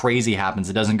something crazy happens.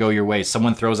 It doesn't go your way.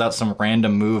 Someone throws out some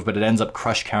random move, but it ends up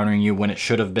crush countering you when it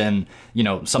should have been,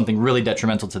 something really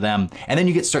detrimental to them. And then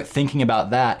you start thinking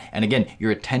about that, and again,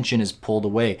 your attention is pulled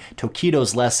away.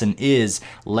 Tokido's lesson is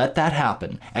let that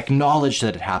happen, acknowledge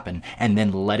that it happened, and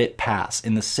then let it pass.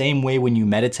 In the same way, when you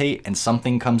meditate and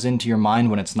something comes into your mind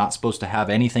when it's not supposed to have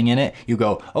anything in it, you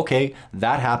go, okay,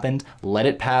 that happened, let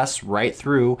it pass right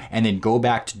through, and then go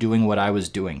back to doing what I was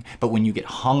doing. But when you get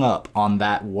hung up on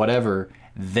that whatever,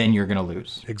 then you're going to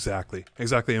lose. Exactly.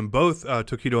 And both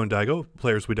Tokido and Daigo,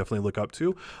 players we definitely look up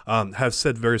to, have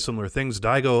said very similar things.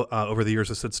 Daigo, over the years,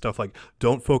 has said stuff like,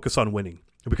 don't focus on winning.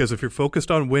 Because if you're focused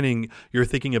on winning, you're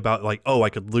thinking about I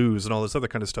could lose and all this other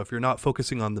kind of stuff. You're not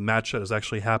focusing on the match that is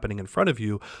actually happening in front of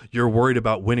you. You're worried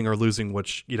about winning or losing,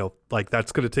 which,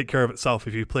 that's going to take care of itself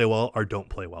if you play well or don't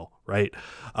play well, right?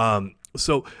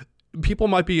 So people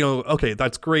might be, okay,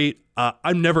 that's great.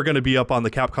 I'm never going to be up on the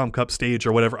Capcom Cup stage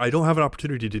or whatever. I don't have an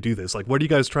opportunity to do this. What do you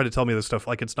guys try to tell me this stuff?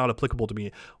 It's not applicable to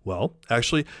me. Well,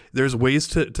 actually, there's ways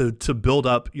to build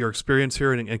up your experience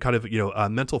here and kind of,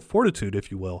 mental fortitude,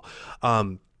 if you will.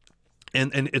 And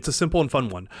it's a simple and fun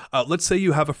one. Let's say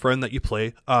you have a friend that you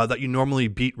play that you normally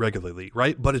beat regularly,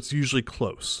 right? But it's usually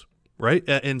close. Right.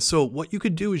 And so what you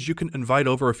could do is you can invite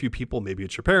over a few people. Maybe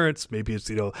it's your parents, maybe it's,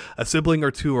 a sibling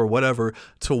or two or whatever,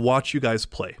 to watch you guys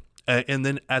play. And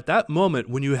then at that moment,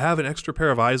 when you have an extra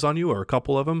pair of eyes on you or a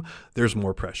couple of them, there's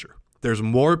more pressure. There's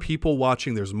more people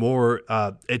watching. There's more.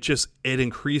 It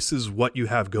increases what you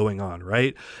have going on.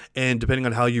 Right. And depending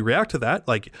on how you react to that,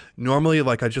 normally,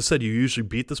 like I just said, you usually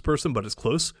beat this person, but it's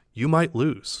close. You might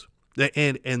lose.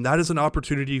 And that is an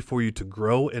opportunity for you to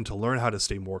grow and to learn how to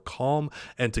stay more calm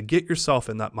and to get yourself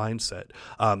in that mindset.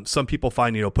 Some people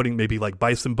find, putting maybe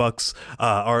bison bucks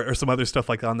or some other stuff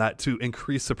on that to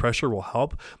increase the pressure will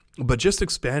help. but just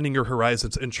expanding your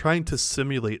horizons and trying to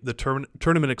simulate the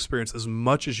tournament experience as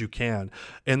much as you can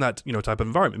in that, type of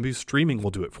environment. Maybe streaming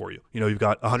will do it for you. You've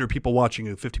got 100 people watching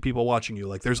you, 50 people watching you.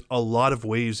 Like, there's a lot of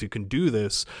ways you can do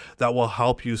this that will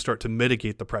help you start to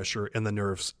mitigate the pressure and the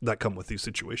nerves that come with these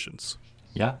situations.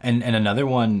 Yeah, and another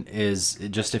one is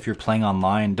just if you're playing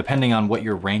online, depending on what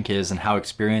your rank is and how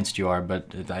experienced you are. But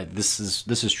this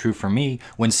is true for me.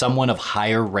 When someone of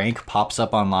higher rank pops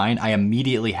up online, I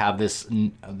immediately have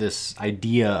this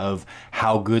idea of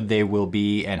how good they will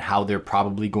be and how they're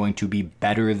probably going to be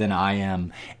better than I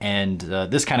am. And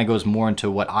this kind of goes more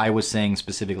into what I was saying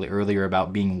specifically earlier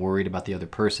about being worried about the other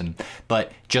person.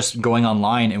 But just going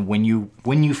online, and when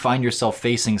you find yourself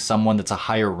facing someone that's a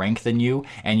higher rank than you,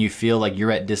 and you feel like you're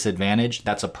at disadvantage,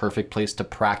 that's a perfect place to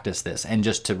practice this, and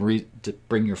just to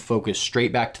bring your focus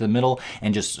straight back to the middle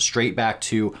and just straight back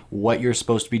to what you're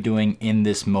supposed to be doing in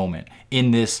this moment, in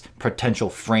this potential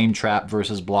frame trap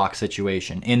versus block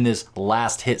situation, in this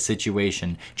last hit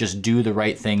situation. Just do the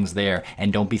right things there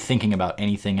and don't be thinking about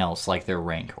anything else like their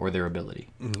rank or their ability.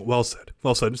 Well said.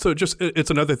 Well said. So it's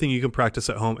another thing you can practice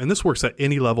at home, and this works at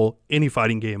any level, any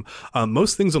fighting game.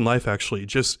 Most things in life, actually,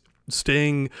 just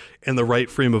staying in the right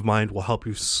frame of mind will help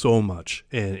you so much.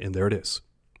 And there it is.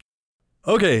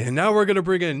 Okay, and now we're going to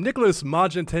bring in Nicholas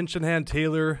Majin Tenshinhan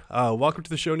Taylor. Welcome to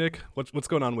the show, Nick. What's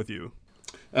going on with you?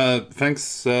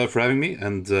 Thanks for having me,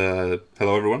 and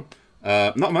hello, everyone.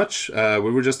 Not much. We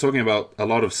were just talking about a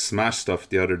lot of Smash stuff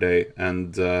the other day,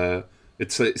 and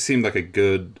it seemed like a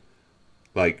good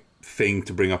thing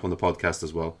to bring up on the podcast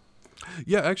as well.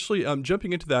 Yeah, actually,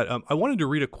 jumping into that, I wanted to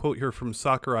read a quote here from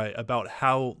Sakurai about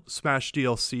how Smash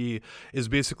DLC is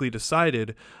basically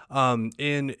decided.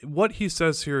 And what he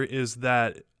says here is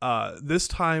that this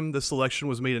time the selection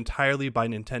was made entirely by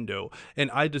Nintendo, and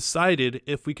I decided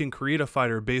if we can create a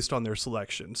fighter based on their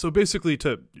selection. So basically,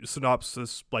 to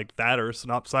synopsis like that, or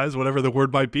synopsize, whatever the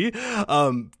word might be,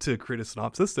 to create a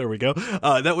synopsis, there we go.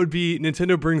 That would be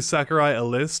Nintendo brings Sakurai a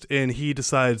list, and he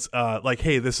decides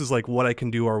hey, this is like what I can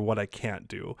do or what I can't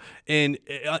do. And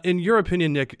in your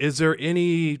opinion, Nick, is there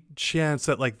any chance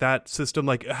that that system,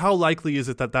 how likely is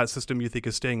it that system you think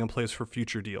is staying in place for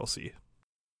future DLC?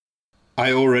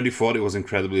 I already thought it was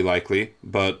incredibly likely,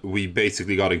 but we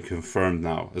basically got it confirmed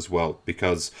now as well,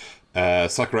 because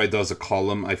Sakurai does a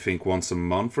column, I think, once a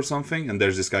month or something, and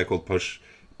there's this guy called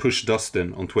Push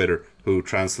Dustin on Twitter who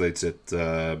translates it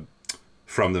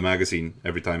from the magazine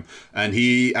every time. And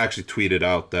he actually tweeted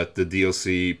out that the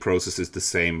DLC process is the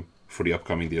same for the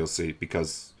upcoming DLC,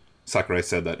 because Sakurai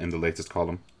said that in the latest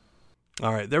column.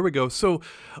 All right, there we go. So,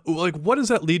 what does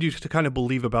that lead you to kind of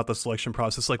believe about the selection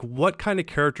process? What kind of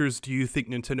characters do you think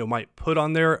Nintendo might put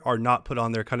on there or not put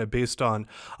on there, kind of based on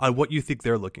what you think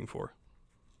they're looking for?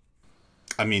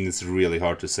 I mean, it's really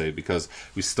hard to say, because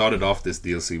we started off this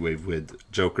DLC wave with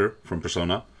Joker from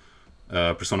Persona.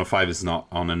 Persona 5 is not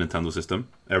on a Nintendo system.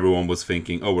 Everyone was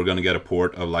thinking, we're going to get a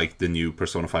port of the new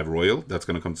Persona 5 Royal that's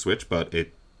going to come to Switch, but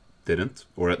it didn't,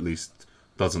 or at least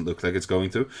doesn't look like it's going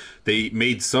to. They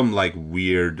made some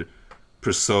weird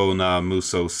Persona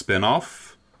Muso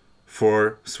spin-off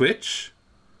for Switch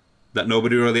that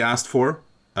nobody really asked for.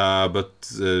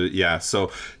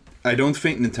 So I don't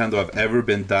think Nintendo have ever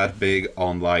been that big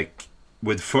on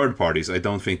with third parties. I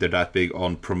don't think they're that big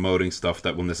on promoting stuff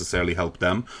that will necessarily help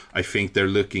them. I think they're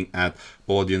looking at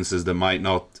audiences that might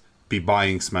not be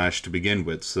buying Smash to begin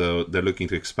with, so they're looking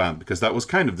to expand, because that was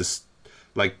kind of this.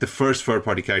 The first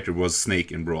third-party character was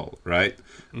Snake in Brawl, right?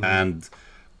 Mm-hmm. And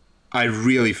I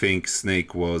really think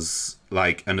Snake was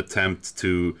an attempt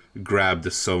to grab the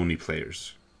Sony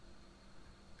players.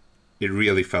 It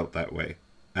really felt that way.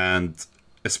 And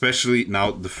especially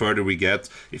now, the further we get,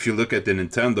 if you look at the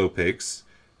Nintendo picks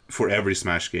for every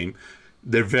Smash game,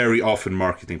 they're very often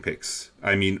marketing picks.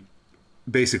 I mean,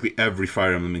 basically every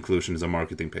Fire Emblem inclusion is a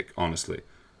marketing pick, honestly.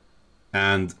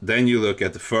 And then you look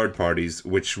at the third parties,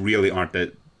 which really aren't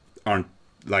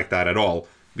like that at all.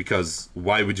 Because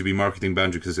why would you be marketing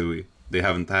Banjo-Kazooie? They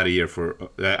haven't had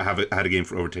a game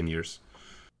for over 10 years.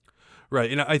 Right,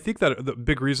 and I think that the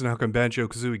big reason how come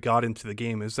Banjo-Kazooie got into the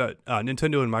game is that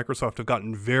Nintendo and Microsoft have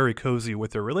gotten very cozy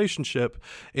with their relationship,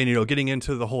 and getting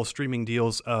into the whole streaming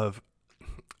deals of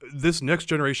this next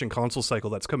generation console cycle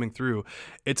that's coming through.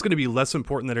 It's going to be less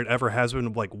important than it ever has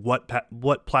been,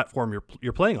 what platform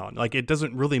you're playing on. It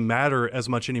doesn't really matter as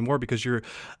much anymore, because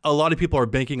a lot of people are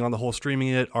banking on the whole streaming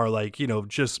it, are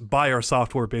just buy our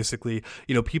software basically.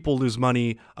 People lose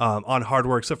money on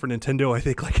hardware, except for Nintendo. I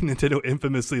think Nintendo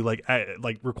infamously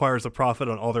requires a profit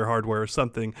on all their hardware or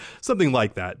something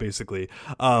like that basically.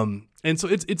 And so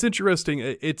it's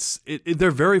interesting.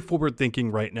 They're very forward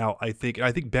thinking right now. I think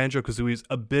Banjo-Kazooie is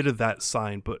a bit of that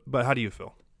sign. But how do you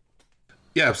feel?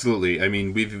 Yeah, absolutely. I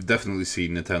mean, we've definitely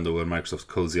seen Nintendo and Microsoft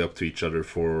cozy up to each other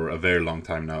for a very long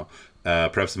time now.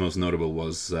 Perhaps the most notable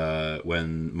was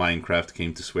when Minecraft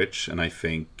came to Switch, and I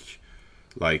think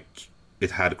like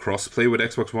it had crossplay with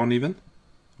Xbox One even,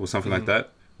 or something like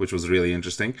that, which was really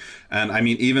interesting. And I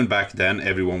mean, even back then,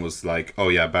 everyone was like, "Oh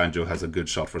yeah, Banjo has a good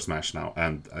shot for Smash now,"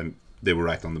 and they were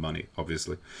right on the money,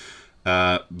 obviously.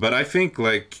 But I think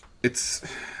like it's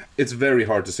very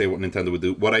hard to say what Nintendo would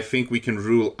do. What I think we can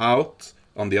rule out,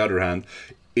 on the other hand,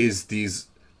 is these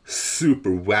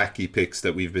super wacky picks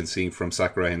that we've been seeing from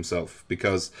Sakurai himself.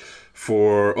 Because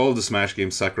for all the Smash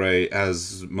games, Sakurai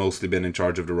has mostly been in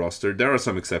charge of the roster. There are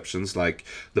some exceptions, like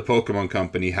the Pokemon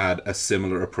Company had a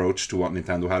similar approach to what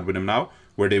Nintendo had with him now,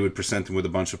 where they would present him with a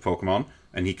bunch of Pokemon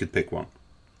and he could pick one.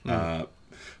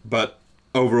 But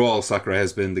overall, Sakurai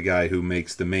has been the guy who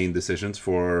makes the main decisions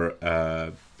for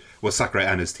Sakurai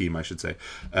and his team, I should say,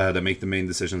 that make the main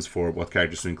decisions for what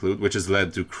characters to include, which has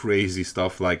led to crazy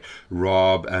stuff like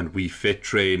Rob and Wii Fit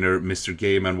Trainer, Mr.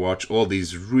 Game & Watch, all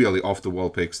these really off-the-wall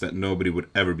picks that nobody would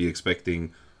ever be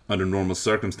expecting under normal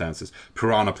circumstances.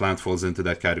 Piranha Plant falls into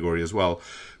that category as well.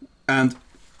 And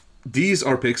these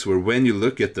are picks where when you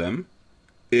look at them,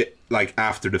 like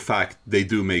after the fact, they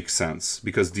do make sense,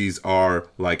 because these are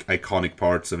like iconic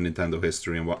parts of Nintendo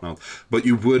history and whatnot. But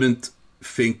you wouldn't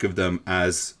think of them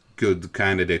as good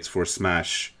candidates for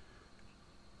Smash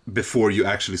before you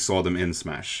actually saw them in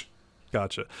Smash.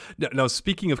 Gotcha. Now,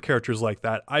 speaking of characters like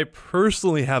that, I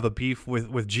personally have a beef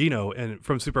with Geno and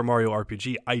from Super Mario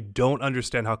RPG. I don't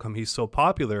understand how come he's so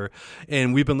popular,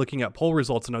 and we've been looking at poll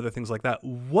results and other things like that.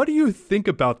 What do you think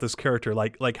about this character?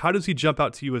 Like how does he jump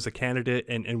out to you as a candidate,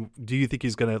 and do you think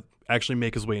he's going to actually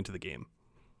make his way into the game?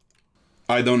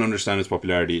 I don't understand his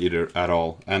popularity either at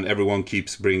all, and everyone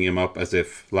keeps bringing him up as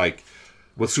if like,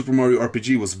 well, Super Mario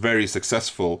RPG was very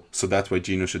successful, so that's why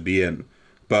Geno should be in.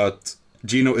 But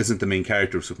Geno isn't the main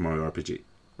character of Super Mario RPG.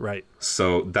 Right.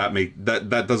 So that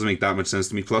doesn't make that much sense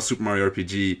to me. Plus, Super Mario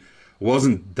RPG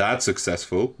wasn't that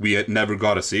successful. We had never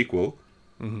got a sequel.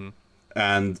 Mm-hmm.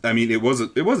 And I mean, it was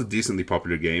a decently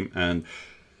popular game, and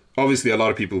obviously a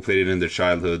lot of people who played it in their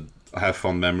childhood have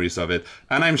fond memories of it.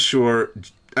 And I'm sure,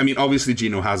 I mean, obviously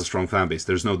Geno has a strong fan base.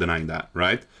 There's no denying that,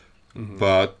 right? Mm-hmm.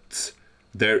 But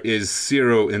there is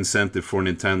zero incentive for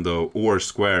Nintendo or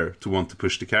Square to want to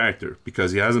push the character,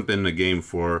 because he hasn't been in a game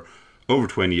for over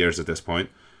 20 years at this point,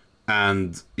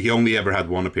 and he only ever had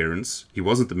one appearance. He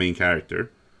wasn't the main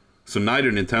character, so neither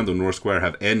Nintendo nor Square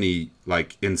have any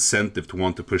like incentive to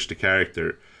want to push the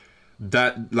character.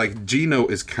 That like Geno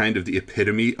is kind of the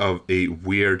epitome of a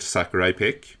weird Sakurai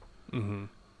pick. Mm-hmm.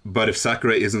 But if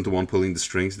Sakurai isn't the one pulling the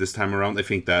strings this time around, I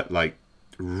think that like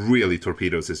really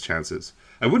torpedoes his chances.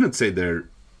 I wouldn't say they're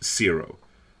zero,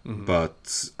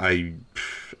 but I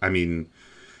mean,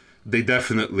 they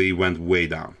definitely went way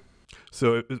down.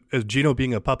 So, as Geno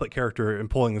being a puppet character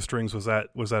and pulling the strings, was that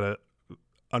a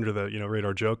under the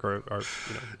radar joke, or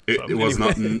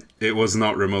it was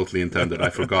not remotely intended. I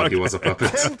forgot okay. He was a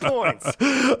puppet. 10 points.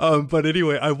 But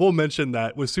anyway, I will mention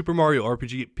that with Super Mario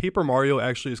RPG, Paper Mario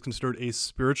actually is considered a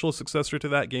spiritual successor to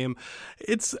that game.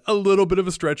 It's a little bit of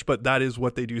a stretch, but that is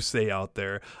what they do say out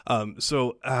there.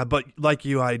 But like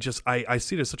you, I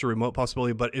see it as such a remote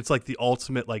possibility. But it's like the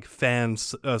ultimate like fan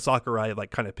Sakurai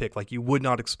like kind of pick. Like you would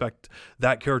not expect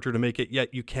that character to make it,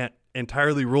 yet you can't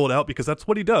entirely rule it out, because that's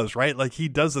what he does, right? Like he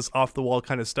does this off the wall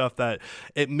kind of stuff that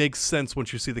it makes sense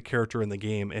once you see the character in the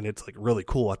game, and it's like really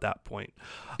cool at that point.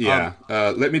 Yeah.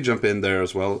 Let me jump in there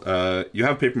as well. You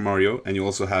have Paper Mario, and you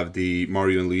also have the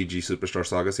Mario and Luigi Superstar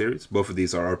Saga series. Both of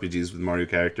these are RPGs with Mario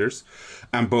characters,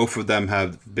 and both of them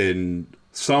have been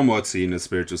somewhat seen as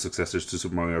spiritual successors to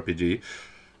Super Mario RPG.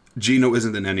 Geno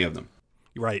isn't in any of them.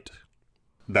 Right.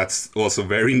 That's also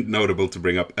very notable to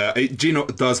bring up. Geno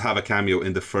does have a cameo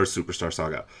in the first Superstar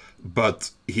Saga,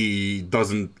 but he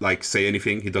doesn't like say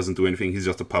anything. He doesn't do anything. He's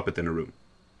just a puppet in a room.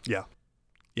 Yeah.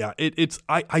 Yeah,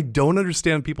 I don't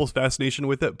understand people's fascination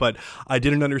with it, but I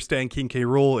didn't understand King K.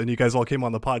 Rool, and you guys all came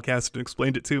on the podcast and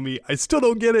explained it to me. I still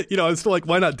don't get it. I'm still like,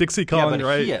 why not Dixie Kong, but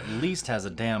right? He at least has a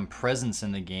damn presence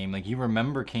in the game. Like, you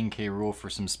remember King K. Rool for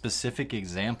some specific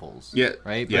examples. Yeah.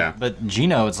 Right? Yeah. But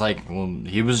Geno, it's like, well,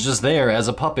 he was just there as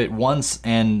a puppet once,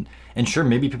 and sure,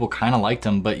 maybe people kind of liked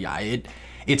him, but yeah,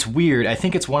 It's weird. I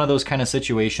think it's one of those kind of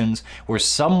situations where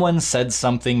someone said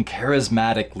something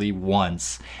charismatically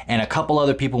once, and a couple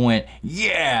other people went,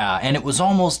 yeah, and it was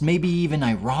almost maybe even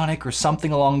ironic or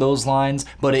something along those lines,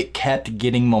 but it kept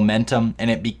getting momentum, and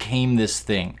it became this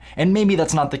thing. And maybe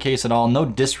that's not the case at all. No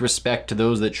disrespect to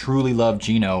those that truly love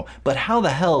Gino, but how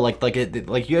the hell, like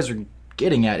you guys are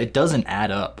getting at, it doesn't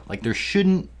add up. Like, there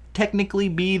shouldn't technically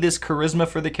be this charisma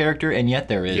for the character, and yet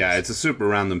there is. Yeah, it's a super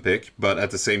random pick, but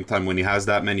at the same time, when he has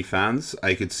that many fans,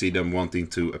 I could see them wanting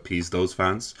to appease those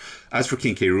fans. As for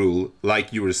King K. Rool,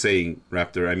 like you were saying,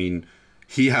 Raptor, I mean,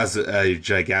 he has a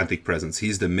gigantic presence.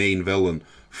 He's the main villain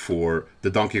for the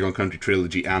Donkey Kong Country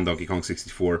trilogy and Donkey Kong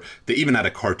 64. They even had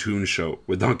a cartoon show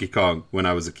with Donkey Kong when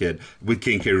I was a kid, with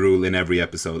King K. Rool in every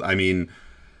episode. I mean,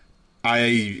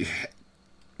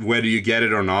 whether you get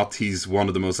it or not, he's one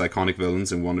of the most iconic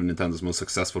villains in one of Nintendo's most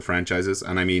successful franchises.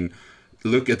 And I mean,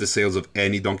 look at the sales of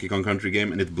any Donkey Kong Country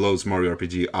game, and it blows Mario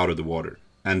RPG out of the water.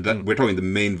 And that, we're talking the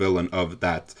main villain of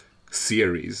that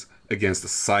series against a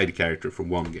side character from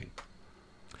one game.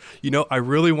 You know, I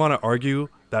really want to argue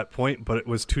that point, but it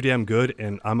was too damn good,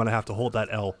 and I'm going to have to hold that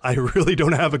L. I really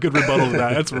don't have a good rebuttal to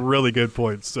that. That's a really good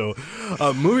point. So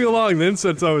moving along then,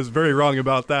 since I was very wrong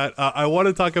about that, I want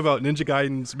to talk about Ninja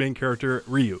Gaiden's main character,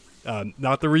 Ryu.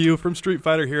 Not the Ryu from Street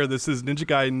Fighter here. This is Ninja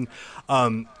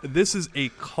Gaiden. This is a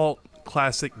cult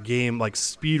classic game. Like,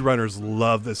 speedrunners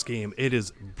love this game. It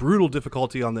is brutal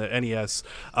difficulty on the NES.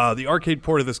 The arcade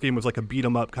port of this game was like a beat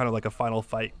 'em up, kind of like a Final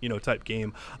Fight, type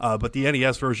game. But the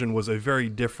NES version was a very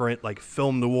different, like,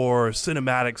 film noir,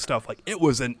 cinematic stuff. Like, it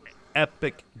was an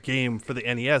epic game for the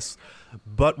NES.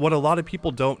 But what a lot of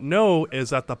people don't know is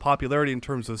that the popularity in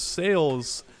terms of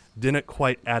sales didn't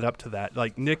quite add up to that.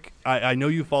 Like, Nick, I know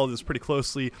you follow this pretty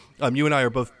closely. You and I are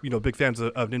both, big fans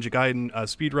of Ninja Gaiden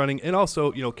speedrunning, and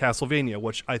also, Castlevania,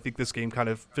 which I think this game kind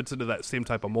of fits into that same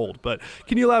type of mold. But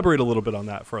can you elaborate a little bit on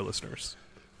that for our listeners?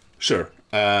 Sure.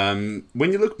 When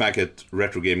you look back at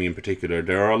retro gaming in particular,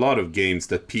 there are a lot of games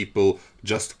that people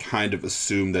just kind of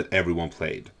assume that everyone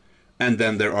played. And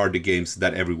then there are the games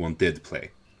that everyone did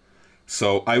play.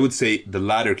 So I would say the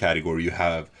latter category you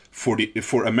have,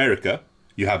 for America,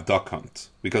 you have Duck Hunt,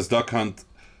 because Duck Hunt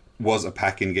was a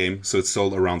pack-in game, so it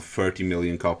sold around 30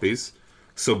 million copies.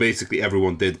 So basically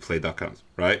everyone did play Duck Hunt,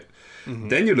 right? Mm-hmm.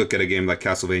 Then you look at a game like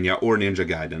Castlevania or Ninja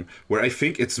Gaiden, where I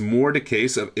think it's more the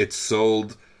case of it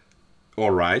sold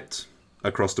all right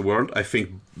across the world. I think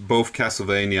both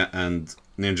Castlevania and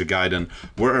Ninja Gaiden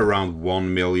were around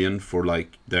 1 million for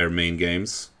like their main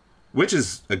games, which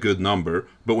is a good number.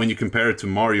 But when you compare it to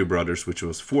Mario Brothers, which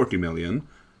was 40 million,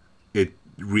 it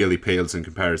really pales in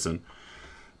comparison.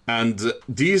 And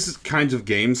these kinds of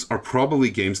games are probably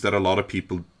games that a lot of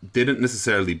people didn't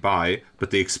necessarily buy,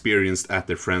 but they experienced at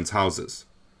their friends' houses,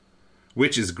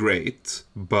 which is great,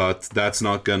 but that's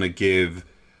not gonna give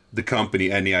the company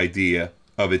any idea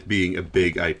of it being a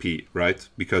big IP, right?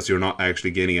 Because you're not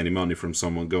actually getting any money from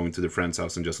someone going to their friend's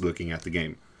house and just looking at the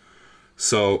game.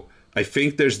 So I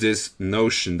think there's this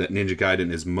notion that Ninja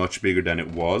Gaiden is much bigger than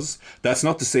it was. That's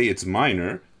not to say it's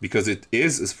minor, because it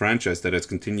is a franchise that has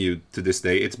continued to this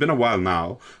day. It's been a while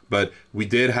now, but we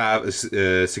did have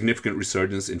a significant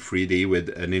resurgence in 3D with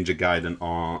a Ninja Gaiden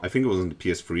on, I think it was on the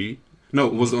PS3. No,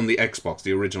 it was on the Xbox,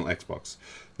 the original Xbox,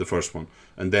 the first one.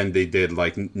 And then they did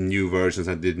like new versions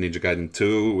and did Ninja Gaiden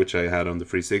 2, which I had on the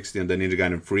 360, and then Ninja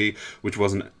Gaiden 3, which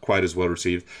wasn't quite as well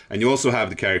received. And you also have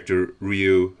the character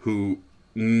Ryu, who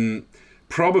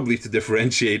probably to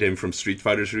differentiate him from Street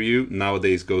Fighter's Ryu,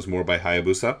 nowadays goes more by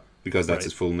Hayabusa, because that's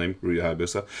his full name, Ryu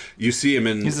Hayabusa. You see him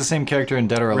in... He's the same character in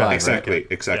Dead or Alive,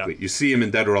 Exactly. Yeah. You see him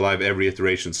in Dead or Alive every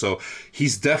iteration, so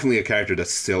he's definitely a character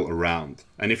that's still around.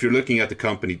 And if you're looking at the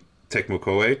company Tecmo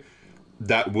Koei,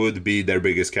 that would be their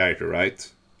biggest character,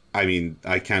 right? I mean,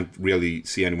 I can't really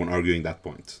see anyone arguing that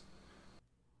point.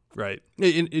 Right.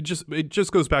 It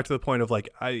just goes back to the point of, like,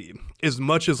 as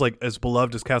much as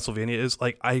beloved as Castlevania is,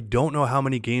 like, I don't know how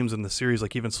many games in the series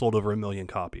like even sold over 1 million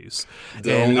copies.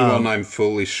 The only one I'm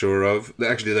fully sure of,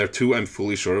 actually there are two I'm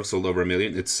fully sure of sold over 1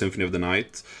 million. It's Symphony of the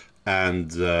Night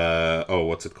and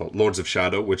what's it called? Lords of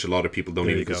Shadow, which a lot of people don't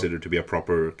even consider to be a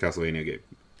proper Castlevania game.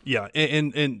 Yeah,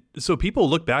 and so people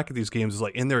look back at these games as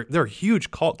like, and they're huge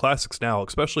cult classics now,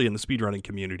 especially in the speedrunning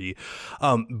community.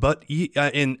 But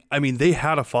I mean, they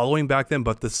had a following back then,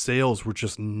 but the sales were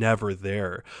just never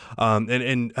there.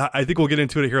 And I think we'll get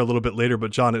into it here a little bit later.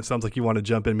 But John, it sounds like you want to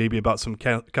jump in maybe about some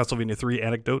Castlevania 3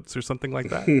 anecdotes or something like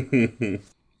that.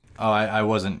 Oh, I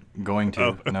wasn't going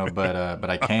to, no, but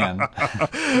I can.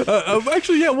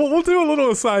 Actually, yeah, we'll do a little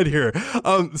aside here.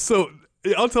 So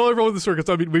I'll tell everyone the story,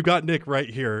 because I mean, we've got Nick right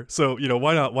here, so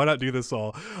why not do this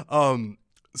all.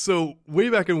 So way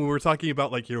back when we were talking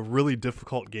about like, really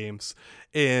difficult games,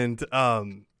 and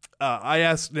I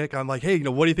asked Nick, I'm like, hey,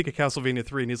 what do you think of Castlevania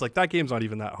 3? And he's like, that game's not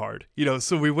even that hard.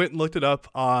 So we went and looked it up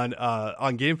on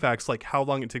GameFAQs, like how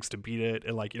long it takes to beat it,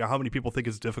 and like, how many people think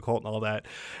it's difficult and all that.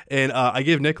 And I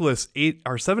gave Nicholas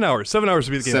 7 hours to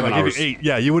beat the game. 7 I gave hours. you 8.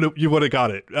 Yeah, you would have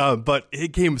got it. But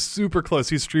it came super close.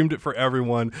 He streamed it for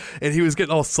everyone, and he was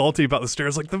getting all salty about the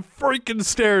stairs, like the freaking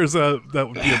stairs. That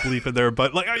would be a bleep in there,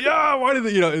 but like, yeah, why did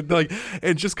they, like,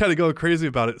 and just kind of going crazy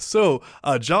about it. So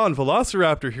John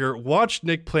Velociraptor here watched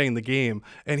Nick playing the game,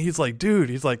 and he's like, dude,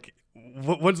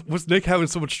 what's Nick having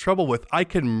so much trouble with? I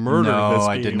can murder this game. No,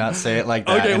 I did not say it like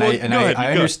that. Okay,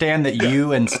 I understand that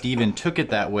you and Steven took it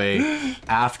that way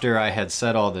after I had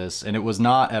said all this, and it was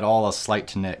not at all a slight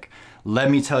to Nick. Let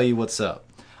me tell you what's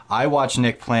up. I watched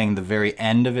Nick playing the very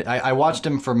end of it. I watched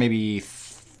him for maybe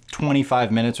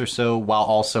 25 minutes or so while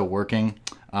also working.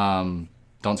 Don't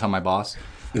tell my boss.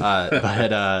 But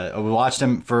we watched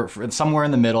him for somewhere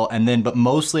in the middle, but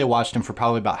mostly I watched him for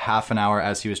probably about half an hour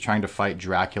as he was trying to fight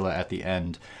Dracula at the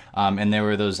end. And there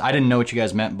were those, I didn't know what you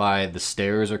guys meant by the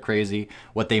stairs are crazy.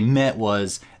 What they meant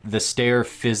was the stair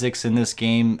physics in this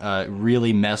game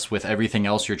really mess with everything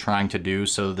else you're trying to do.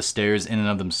 So the stairs in and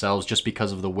of themselves, just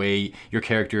because of the way your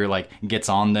character like gets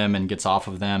on them and gets off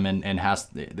of them and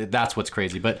that's what's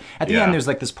crazy. But at the end, there's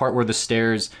like this part where the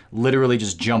stairs literally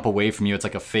just jump away from you. It's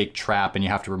like a fake trap, and you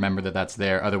have to remember that that's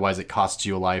there. Otherwise, it costs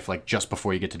you a life, like just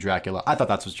before you get to Dracula. I thought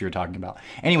that's what you were talking about.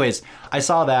 Anyways, I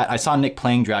saw that. I saw Nick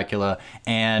playing Dracula,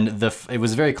 and it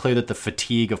was very clear that the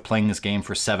fatigue of playing this game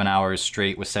for 7 hours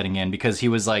straight was setting in, because he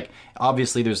was like,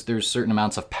 obviously there's certain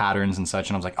amounts of patterns and such,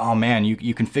 and I was like, oh man,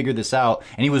 you can figure this out.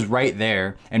 And he was right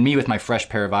there, and me with my fresh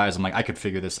pair of eyes, I'm like, I could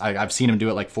figure this. I've seen him do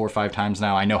it like 4 or 5 times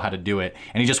now. I know how to do it,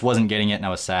 and he just wasn't getting it, and I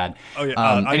was sad. Oh yeah,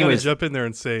 I gotta jump in there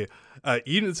and say,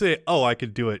 you didn't say, oh, I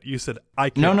could do it. You said,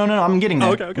 I could. No, I'm getting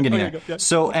there. Okay. I'm getting there. Yeah.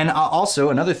 So, and also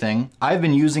another thing, I've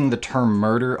been using the term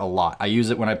murder a lot. I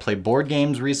use it when I play board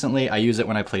games recently. I use it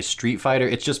when I play Street Fighter.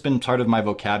 It's just been part of my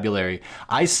vocabulary.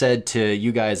 I said to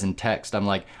you guys in text, I'm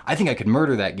like, I think I could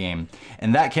murder that game.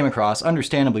 And that came across,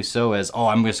 understandably so, as, oh,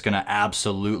 I'm just going to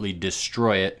absolutely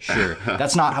destroy it. Sure.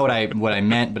 That's not what I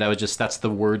meant, but that's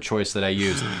the word choice that I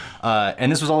used.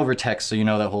 And this was all over text, so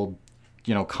that whole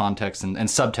context and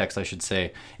subtext, I should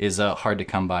say, is hard to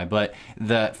come by. But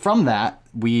from that,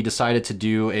 we decided to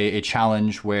do a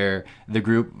challenge where the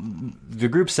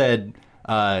group said,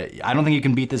 I don't think you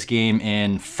can beat this game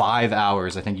in 5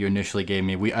 hours. I think you initially gave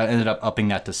me. We ended up upping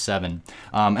that to 7.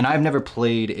 And I've never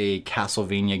played a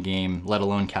Castlevania game, let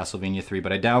alone Castlevania 3,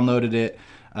 but I downloaded it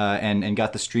and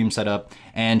got the stream set up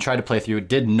and tried to play through. It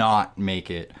did not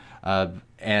make it.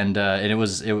 And it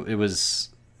was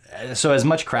so as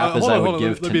much crap as I would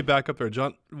give. Let me back up there,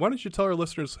 John. Why don't you tell our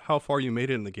listeners how far you made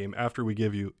it in the game after we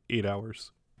gave you 8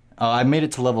 hours? I made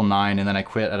it to level 9, and then I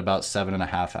quit at about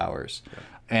 7.5 hours. Okay.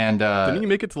 And didn't you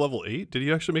make it to level 8? Did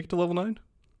you actually make it to level 9?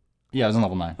 Yeah, I was on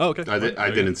level 9. Oh, okay.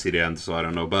 I didn't see the end, so I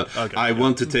don't know. But I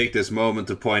want to take this moment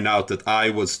to point out that I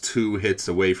was 2 hits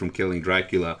away from killing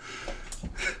Dracula.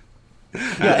 Yeah,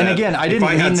 and again, I didn't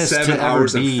mean this to ever be... If I had 7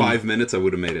 hours and 5 minutes, I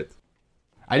would have made it.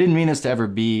 I didn't mean this to ever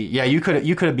be. Yeah, you could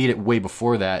have beat it way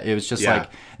before that. It was just like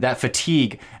that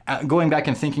fatigue. Going back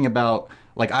and thinking about,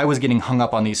 like, I was getting hung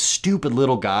up on these stupid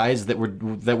little guys that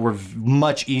were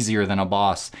much easier than a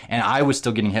boss, and I was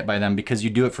still getting hit by them because you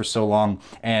do it for so long,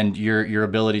 and your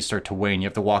abilities start to wane. You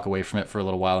have to walk away from it for a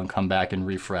little while and come back and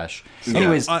refresh. Yeah.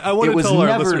 Anyways, I want to tell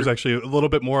our listeners actually a little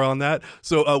bit more on that.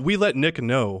 So we let Nick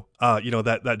know.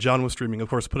 That John was streaming, of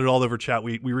course, put it all over chat.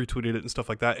 We retweeted it and stuff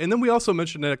like that. And then we also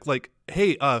mentioned Nick, like,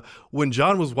 hey, when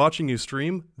John was watching you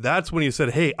stream, that's when he said,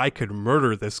 hey, I could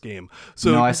murder this game.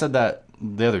 So no, I said that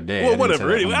the other day. Well,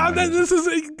 whatever. Anyway,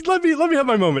 let me have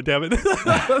my moment, damn it.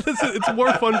 It's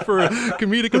more fun for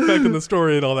comedic effect in the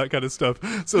story and all that kind of stuff.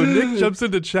 So Nick jumps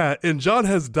into chat, and John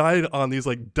has died on these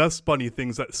like dust bunny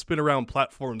things that spin around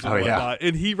platforms and whatnot. Yeah.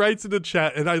 And he writes into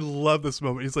chat, and I love this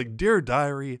moment. He's like, "Dear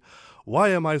Diary, why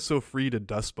am I so free to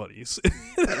dust bunnies?"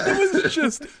 It was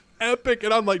just epic.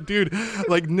 And I'm like, dude,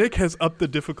 like Nick has upped the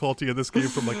difficulty of this game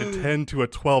from like a 10 to a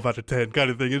 12 out of 10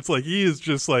 kind of thing. It's like, he is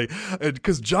just like,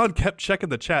 because John kept checking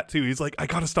the chat too. He's like, I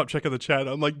gotta stop checking the chat.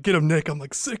 I'm like, get him, Nick. I'm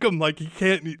like, sick him. Like, he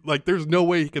can't, like, there's no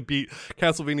way he could beat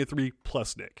Castlevania 3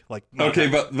 plus Nick. Like, okay,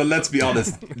 but let's be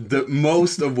honest. The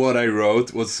most of what I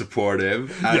wrote was supportive,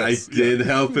 and I did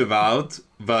help him out.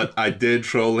 But I did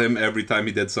troll him every time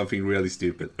he did something really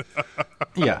stupid.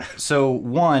 Yeah. So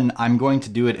one, I'm going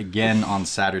to do it again on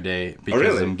Saturday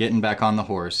because I'm getting back on the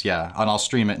horse. Yeah, and I'll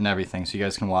stream it and everything, so you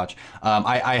guys can watch.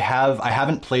 I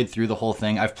haven't played through the whole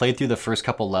thing. I've played through the first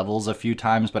couple levels a few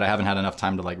times, but I haven't had enough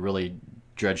time to like really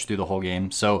dredge through the whole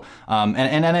game. So,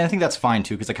 and I think that's fine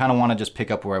too, because I kind of want to just pick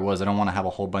up where I was. I don't want to have a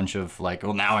whole bunch of like,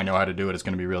 well, now I know how to do it. It's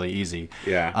going to be really easy.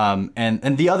 Yeah.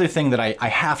 And the other thing that I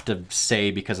have to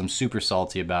say, because I'm super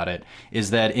salty about it, is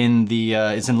that in the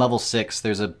it's in level 6.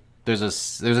 There's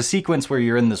a sequence where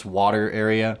you're in this water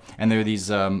area, and there are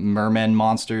these mermen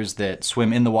monsters that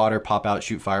swim in the water, pop out,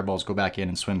 shoot fireballs, go back in,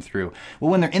 and swim through. Well,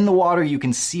 when they're in the water, you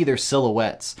can see their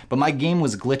silhouettes, but my game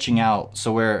was glitching out,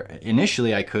 so where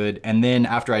initially I could, and then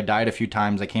after I died a few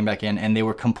times, I came back in, and they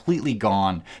were completely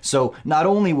gone. So not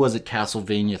only was it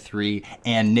Castlevania 3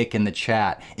 and Nick in the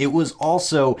chat, it was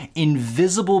also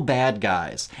invisible bad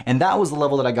guys, and that was the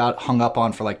level that I got hung up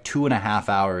on for like 2.5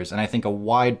 hours, and I think a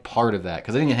wide part of that,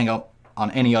 because I didn't hang up on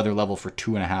any other level for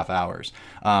 2.5 hours,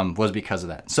 was because of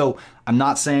that. So I'm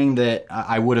not saying that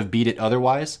I would have beat it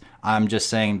otherwise. I'm just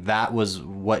saying that was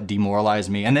what demoralized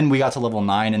me. And then we got to level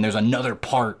 9, and there's another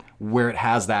part where it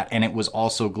has that, and it was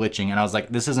also glitching. And I was like,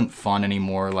 this isn't fun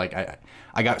anymore. Like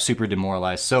I got super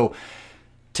demoralized. So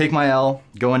take my L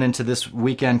going into this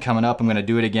weekend coming up. I'm going to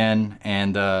do it again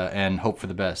and hope for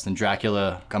the best. And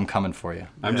Dracula, I'm coming for you.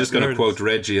 I'm just going to quote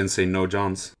Reggie and say no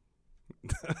Johns.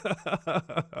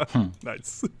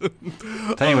 Nice.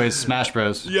 Anyways, Smash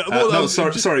Bros. Yeah. Well,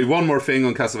 sorry. One more thing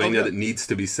on Castlevania that needs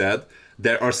to be said.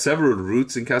 There are several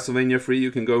routes in Castlevania 3 you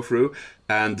can go through,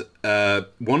 and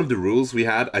one of the rules we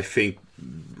had, I think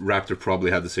Raptor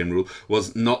probably had the same rule,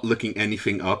 was not looking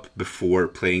anything up before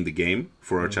playing the game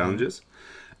for our challenges.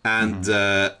 And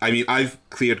I mean, I've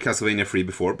cleared Castlevania 3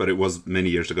 before, but it was many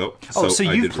years ago. So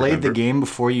you played the game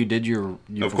before you did your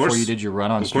you did your run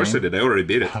on stream? Of course I did. I already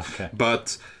beat it. Okay.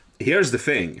 But here's the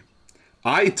thing.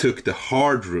 I took the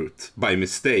hard route by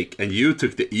mistake, and you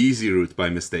took the easy route by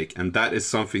mistake, and that is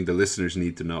something the listeners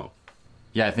need to know.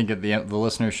 Yeah, I think that the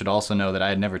listeners should also know that I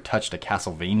had never touched a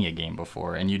Castlevania game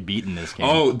before, and you'd beaten this game.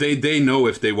 Oh, they know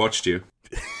if they watched you.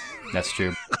 That's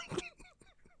true.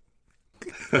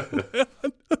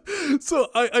 So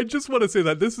I just want to say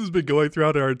that this has been going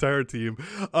throughout our entire team,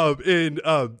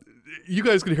 you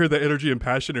guys can hear the energy and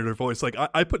passion in her voice. Like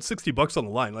I put $60 on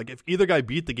the line. Like if either guy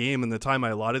beat the game in the time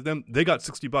I allotted them, they got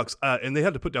 $60, and they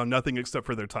had to put down nothing except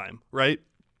for their time, right?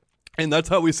 And that's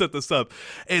how we set this up.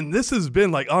 And this has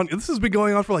been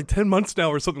going on for like 10 months now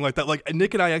or something like that. Like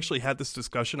Nick and I actually had this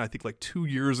discussion, I think like 2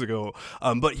 years ago.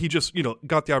 But he just,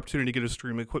 got the opportunity to get his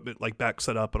stream equipment like back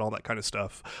set up and all that kind of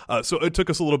stuff. So it took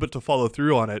us a little bit to follow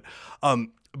through on it.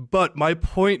 But my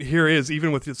point here is,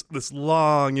 even with this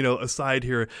long, aside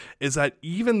here, is that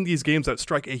even these games that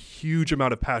strike a huge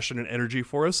amount of passion and energy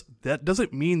for us, that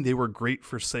doesn't mean they were great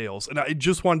for sales. And I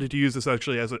just wanted to use this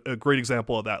actually as a great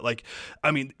example of that. Like,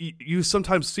 I mean, you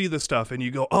sometimes see this stuff and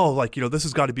you go, oh, like, this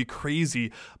has got to be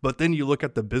crazy. But then you look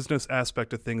at the business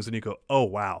aspect of things and you go, oh,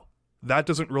 wow. That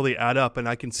doesn't really add up, and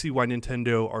I can see why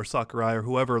Nintendo or Sakurai or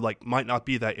whoever might not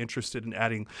be that interested in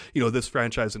adding, this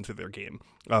franchise into their game.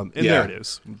 There it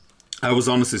is. I was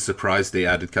honestly surprised they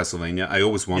added Castlevania. I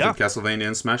always wanted Castlevania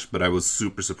in Smash, but I was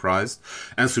super surprised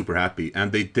and super happy.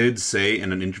 And they did say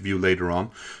in an interview later on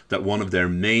that one of their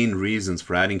main reasons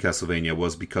for adding Castlevania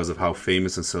was because of how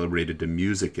famous and celebrated the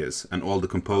music is, and all the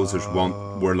composers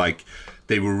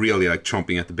they were really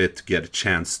chomping at the bit to get a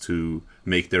chance to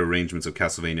make their arrangements of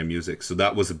Castlevania music. So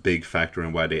that was a big factor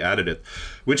in why they added it,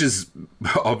 which is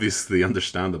obviously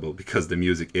understandable because the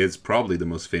music is probably the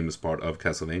most famous part of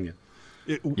Castlevania.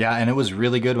 Yeah, and it was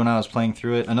really good when I was playing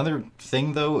through it. Another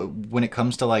thing, though, when it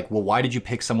comes to why did you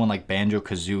pick someone like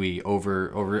Banjo-Kazooie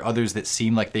over others that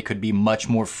seem like they could be much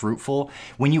more fruitful?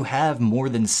 When you have more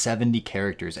than 70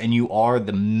 characters and you are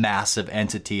the massive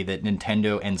entity that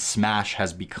Nintendo and Smash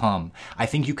has become, I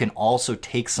think you can also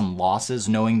take some losses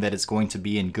knowing that it's going to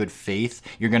be in good faith.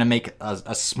 You're going to make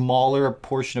a smaller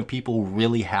portion of people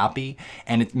really happy,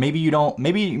 and maybe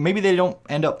they don't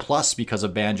end up plus because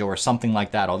of Banjo or something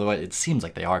like that, although it seems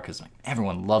like they are because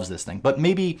everyone loves this thing. But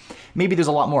maybe there's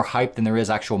a lot more hype than there is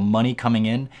actual money coming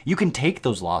in. You can take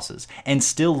those losses and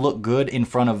still look good in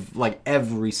front of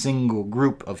every single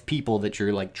group of people that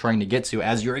you're trying to get to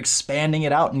as you're expanding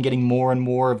it out and getting more and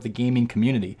more of the gaming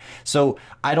community. So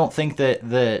I don't think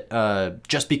that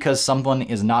just because someone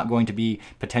is not going to be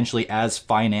potentially as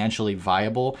financially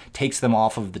viable takes them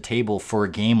off of the table for a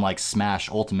game like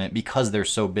Smash Ultimate because they're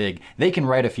so big. They can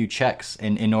write a few checks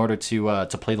in order to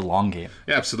play the long game.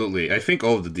 Yeah, absolutely. I think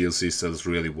all of the DLC sells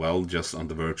really well just on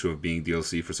the virtue of being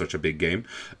DLC for such a big game.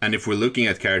 And if we're looking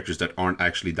at characters that aren't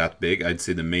actually that big, I'd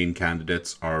say the main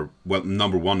candidates are,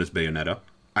 number one is Bayonetta.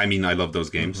 I mean, I love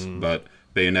those games, but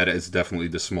Bayonetta is definitely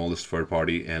the smallest third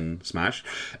party in Smash.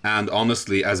 And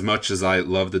honestly, as much as I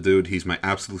love the dude, he's my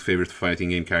absolute favorite fighting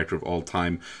game character of all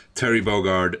time. Terry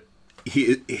Bogard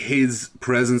his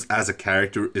presence as a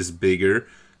character is bigger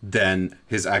than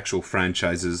his actual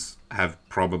franchises have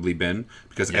probably been,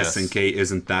 because Yes. SNK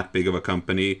isn't that big of a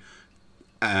company.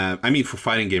 I mean, for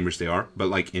fighting gamers they are, but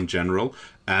like in general.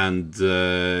 And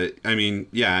I mean,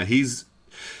 yeah, he's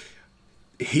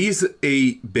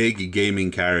a big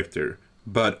gaming character,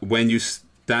 but when you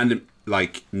stand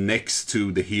like next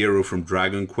to the hero from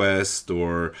Dragon Quest,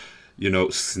 or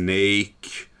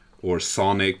Snake or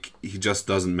Sonic, he just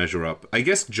doesn't measure up. I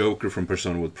guess Joker from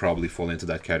Persona would probably fall into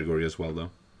that category as well, though.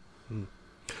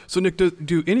 So Nick,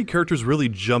 do any characters really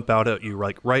jump out at you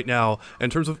like right now in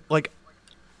terms of like?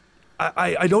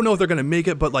 I don't know if they're going to make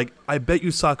it, but like I bet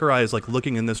you Sakurai is like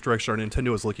looking in this direction, or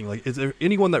Nintendo is looking. Like, is there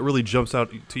anyone that really jumps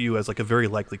out to you as like a very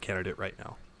likely candidate right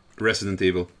now? Resident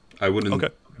Evil. I wouldn't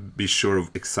be sure of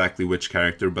exactly which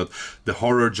character, but the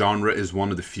horror genre is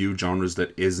one of the few genres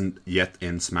that isn't yet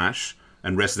in Smash.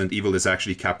 And Resident Evil is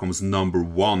actually Capcom's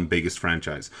 #1 biggest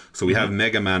franchise. So we have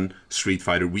Mega Man, Street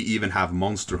Fighter, we even have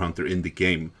Monster Hunter in the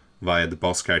game via the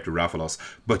boss character Rathalos,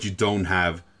 but you don't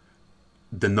have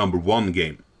the #1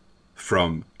 game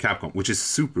from Capcom, which is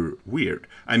super weird.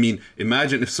 I mean,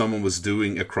 imagine if someone was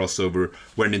doing a crossover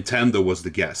where Nintendo was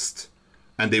the guest,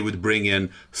 and they would bring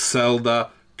in Zelda,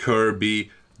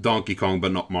 Kirby, Donkey Kong,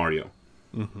 but not Mario.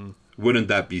 Mm-hmm. Wouldn't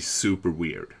that be super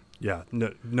weird? Yeah,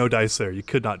 no dice there. You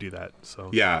could not do that. So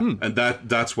yeah, and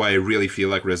that's why I really feel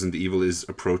like Resident Evil is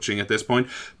approaching at this point.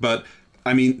 But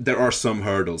I mean, there are some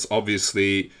hurdles.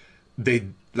 Obviously,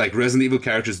 Resident Evil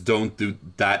characters don't do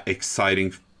that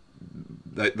exciting.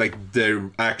 Like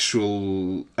their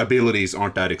actual abilities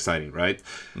aren't that exciting, right?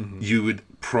 Mm-hmm. You would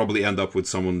probably end up with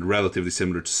someone relatively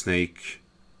similar to Snake,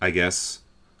 I guess.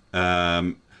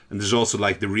 And there's also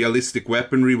like the realistic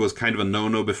weaponry was kind of a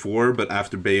no-no before, but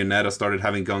after Bayonetta started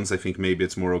having guns, I think maybe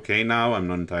it's more okay now. I'm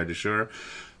not entirely sure.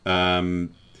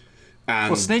 And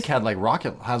well, Snake had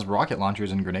has rocket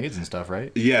launchers and grenades and stuff,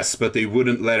 right? Yes, but they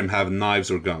wouldn't let him have knives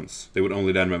or guns. They would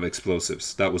only let him have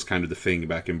explosives. That was kind of the thing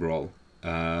back in Brawl.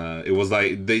 It was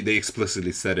like they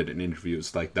explicitly said it in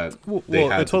interviews like that. Well,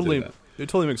 it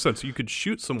totally makes sense. You could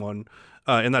shoot someone,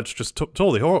 and that's just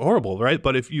totally horrible, right?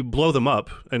 But if you blow them up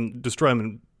and destroy them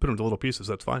and put them into little pieces,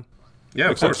 that's fine. Yeah,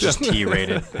 of course. Just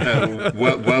T-rated.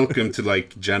 Welcome to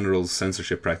like general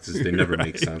censorship practices. They never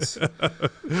make sense.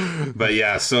 But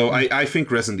yeah, so I think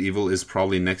Resident Evil is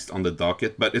probably next on the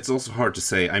docket, but it's also hard to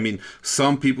say. I mean,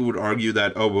 some people would argue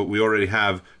that, but we already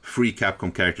have 3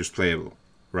 Capcom characters playable,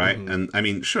 right? Mm-hmm. And I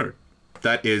mean, sure,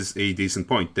 that is a decent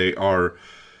point. They are,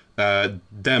 them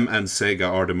and Sega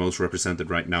are the most represented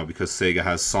right now, because Sega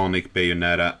has Sonic,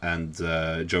 Bayonetta,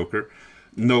 and Joker.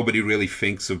 Nobody really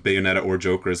thinks of Bayonetta or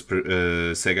Joker as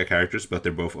Sega characters, but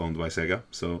they're both owned by Sega.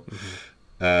 So,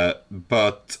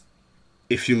 but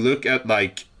if you look at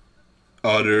like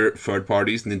other third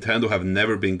parties, Nintendo have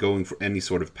never been going for any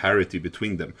sort of parity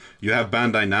between them. You have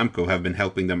Bandai Namco have been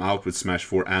helping them out with Smash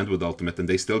 4 and with Ultimate, and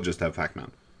they still just have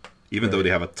Pac-Man, even though they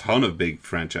have a ton of big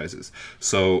franchises.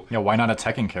 So yeah, why not a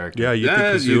Tekken character? Yeah, you think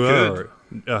Kazuya or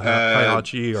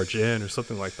Heihachi or Jin or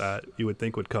something like that, you would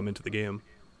think would come into the game.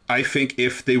 I think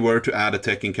if they were to add a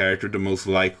Tekken character, the most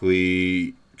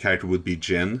likely character would be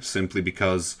Jin, simply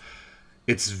because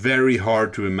it's very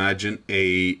hard to imagine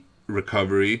a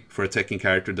recovery for a Tekken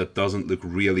character that doesn't look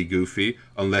really goofy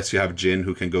unless you have Jin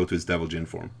who can go to his Devil Jin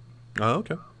form. Oh,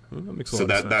 okay. Well, that makes a lot so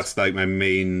of sense. That's like my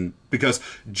main, because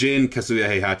Jin, Kazuya,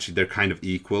 Heihachi, they're kind of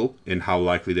equal in how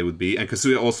likely they would be, and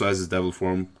Kazuya also has his devil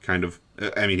form, kind of.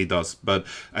 I mean, he does, but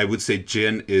I would say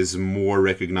Jin is more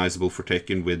recognizable for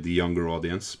Tekken with the younger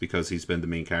audience because he's been the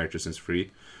main character since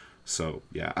 3. So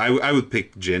yeah, I would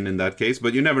pick Jin in that case,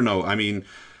 but you never know. I mean,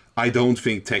 I don't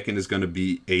think Tekken is going to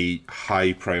be a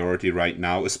high priority right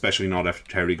now, especially not after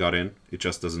Terry got in. It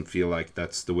just doesn't feel like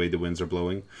that's the way the winds are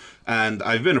blowing. And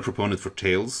I've been a proponent for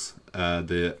Tales,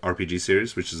 the RPG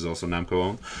series, which is also Namco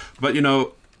owned. But,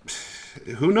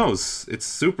 who knows? It's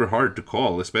super hard to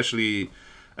call, especially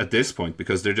at this point,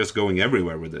 because they're just going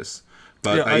everywhere with this.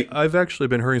 But yeah, I've actually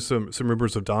been hearing some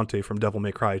rumors of Dante from Devil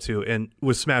May Cry too, and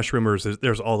with Smash rumors,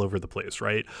 there's all over the place,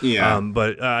 right? Yeah.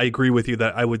 But I agree with you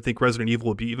that I would think Resident Evil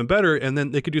would be even better, and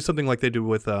then they could do something like they did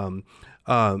with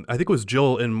I think it was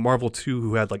Jill in Marvel 2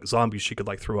 who had like zombies she could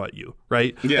like throw at you,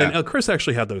 right? Yeah. And Chris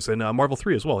actually had those in Marvel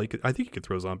 3 as well. I think he could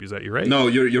throw zombies at you, right? No,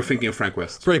 you're thinking of Frank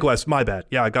West. Frank West, my bad.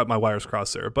 Yeah, I got my wires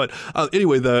crossed there. But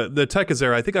anyway, the tech is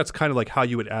there. I think that's kind of like how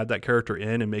you would add that character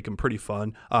in and make him pretty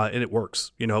fun, and it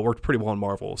works. It worked pretty well in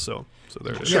Marvel. So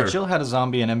there it is. Yeah, Jill had a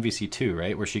zombie in MVC2,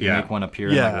 right, where she can make one appear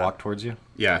and like walk towards you.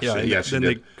 Yeah, she then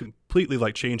did. they completely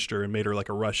like changed her and made her like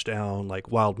a rush down,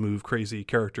 like wild move, crazy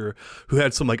character who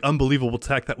had some like unbelievable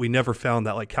tech that we never found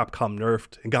that like Capcom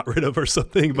nerfed and got rid of or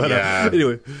something. But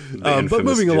anyway, but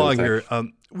moving along here,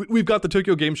 we've got the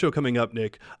Tokyo Game Show coming up,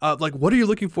 Nick. Like, what are you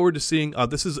looking forward to seeing?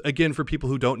 This is, again, for people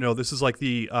who don't know, this is like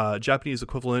the Japanese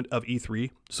equivalent of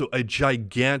E3. So a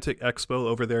gigantic expo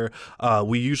over there.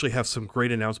 We usually have some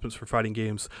great announcements for fighting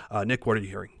games. Nick, what are you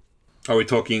hearing? Are we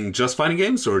talking just fighting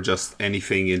games or just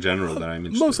anything in general that I'm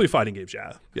interested in? Mostly fighting games,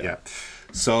 yeah.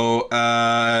 So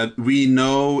we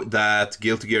know that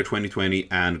Guilty Gear 2020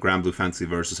 and Grand Blue Fantasy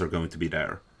Versus are going to be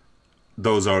there.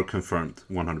 Those are confirmed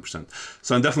 100%.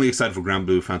 So I'm definitely excited for Grand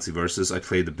Blue Fantasy Versus. I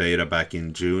played the beta back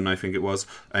in June, I think it was,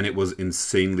 and it was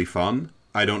insanely fun.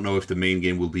 I don't know if the main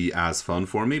game will be as fun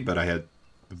for me, but I had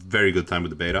a very good time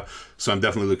with the beta. So I'm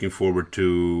definitely looking forward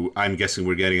to... I'm guessing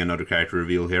we're getting another character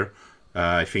reveal here.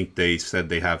 I think they said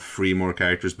they have 3 more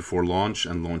characters before launch,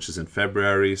 and launch is in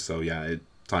February. So yeah,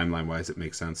 timeline-wise, it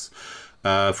makes sense.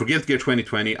 For Guilty Gear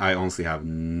 2020, I honestly have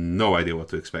no idea what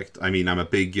to expect. I mean, I'm a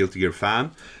big Guilty Gear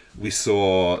fan. We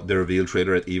saw the reveal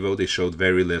trailer at EVO. They showed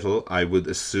very little. I would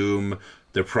assume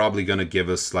they're probably going to give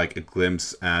us like a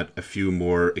glimpse at a few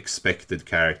more expected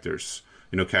characters.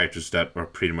 You know, characters that are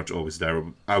pretty much always there.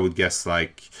 I would guess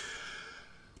like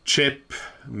Chip,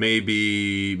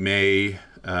 maybe Mei,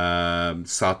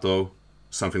 Sato,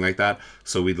 something like that.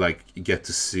 So we'd like get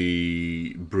to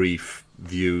see brief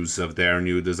views of their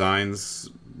new designs,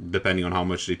 depending on how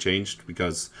much they changed,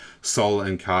 because Sol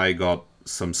and Kai got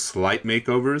some slight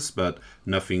makeovers, but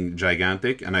nothing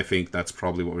gigantic, and I think that's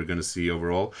probably what we're going to see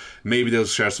overall. Maybe they'll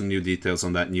share some new details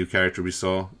on that new character we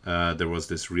saw. There was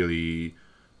this really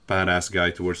badass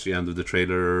guy towards the end of the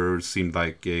trailer, seemed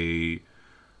like a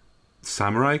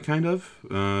samurai kind of.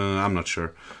 I'm not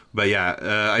sure, but yeah,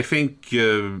 I think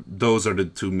those are the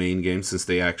 2 main games, since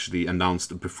they actually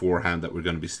announced beforehand that we're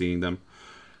going to be seeing them.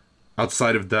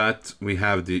 Outside of that, we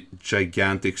have the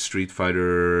gigantic Street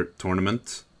Fighter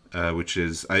tournament, which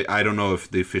is, I don't know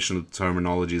if the official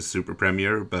terminology is Super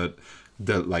Premier, but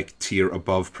the like tier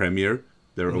above Premier.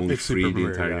 There are only 3 the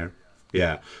entire year.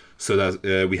 Yeah. So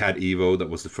that we had EVO, that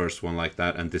was the first one like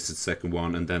that, and this is the second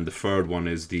one, and then the third one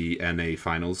is the NA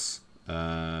Finals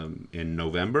in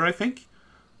November, I think.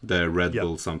 The Red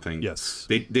Bull something. Yes.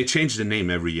 They change the name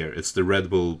every year. It's the Red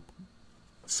Bull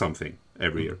something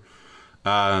every year.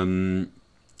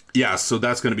 Yeah, so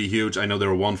that's going to be huge. I know there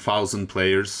are 1,000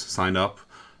 players signed up.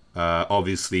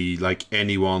 Obviously, like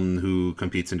anyone who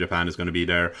competes in Japan is going to be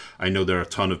there. I know there are a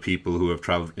ton of people who have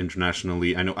traveled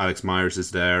internationally. I know Alex Myers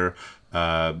is there.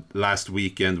 Last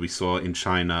weekend we saw in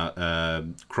China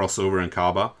Crossover and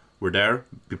Kaba were there,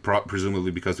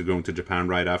 presumably because they're going to Japan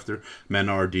right after. Men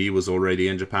RD was already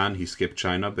in Japan. He skipped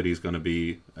China, but he's going to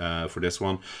be for this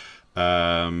one.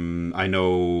 I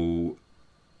know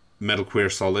Metal Queer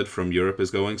Solid from Europe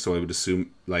is going, so I would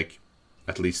assume like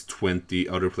at least 20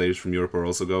 other players from Europe are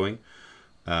also going.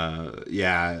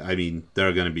 Yeah, I mean, there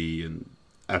are going to be an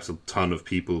absolute ton of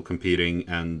people competing,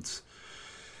 and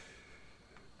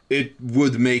it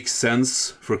would make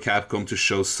sense for Capcom to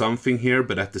show something here,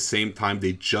 but at the same time,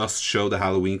 they just show the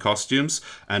Halloween costumes,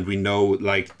 and we know,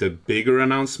 like, the bigger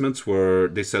announcements were,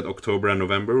 they said October and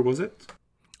November, was it?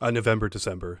 November,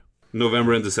 December.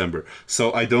 November and December.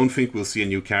 So I don't think we'll see a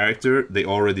new character. They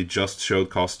already just showed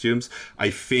costumes. I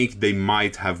think they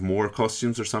might have more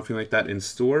costumes or something like that in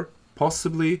store.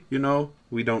 Possibly, you know,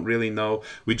 we don't really know.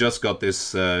 We just got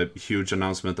this huge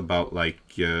announcement about like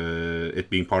it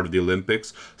being part of the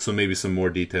Olympics. So maybe some more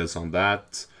details on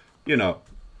that. You know,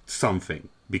 something,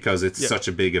 because it's such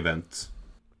a big event.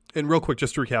 And real quick,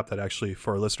 just to recap that actually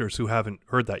for our listeners who haven't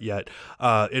heard that yet,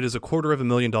 it is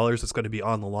 $250,000 that's going to be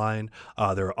on the line.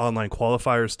 There are online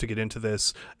qualifiers to get into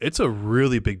this. It's a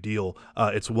really big deal.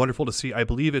 It's wonderful to see. I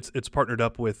believe it's partnered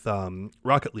up with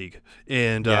Rocket League.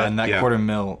 And and that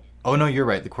 $250,000. Oh no, you're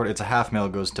right. It's a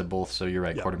 $500,000 goes to both. So you're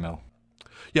right, $250,000.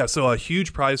 Yeah, so a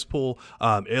huge prize pool.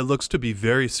 It looks to be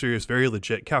very serious, very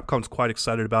legit. Capcom's quite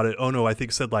excited about it. Oh no, I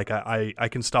think said like I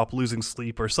can stop losing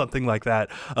sleep or something like that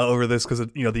over this, because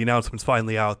you know the announcement's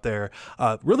finally out there.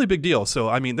 Really big deal. So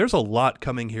I mean, there's a lot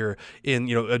coming here. In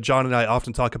John and I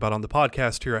often talk about on the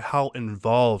podcast here how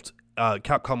involved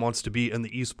Capcom wants to be in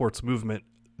the esports movement.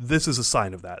 This is a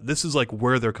sign of that. This is like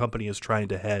where their company is trying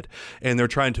to head, and they're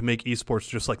trying to make esports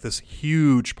just like this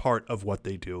huge part of what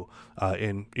they do.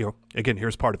 And again,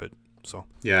 here's part of it. So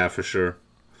yeah, for sure.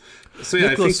 So yeah,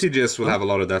 Nicholas, I think TGS will have a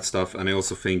lot of that stuff, and I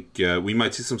also think we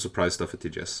might see some surprise stuff at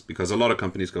TGS, because a lot of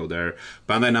companies go there.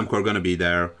 Bandai Namco are going to be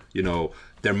there.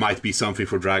 There might be something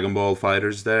for Dragon Ball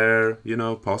Fighters there,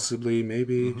 possibly,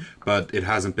 maybe, but it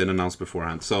hasn't been announced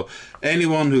beforehand. So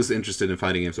anyone who's interested in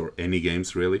fighting games, or any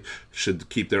games really, should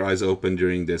keep their eyes open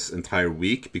during this entire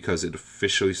week, because it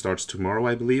officially starts tomorrow,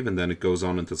 I believe, and then it goes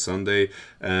on until Sunday.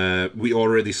 We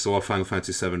already saw a Final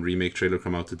Fantasy VII Remake trailer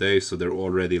come out today, so they're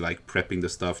already like prepping the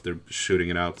stuff, they're shooting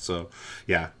it out. So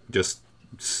yeah, just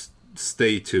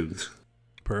stay tuned.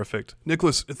 Perfect.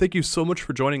 Nicholas, thank you so much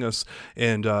for joining us,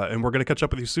 and we're going to catch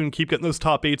up with you soon. Keep getting those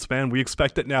top 8s, man. We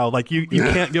expect it now. Like, you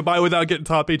can't get by without getting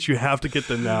top 8s. You have to get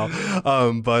them now.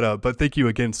 But thank you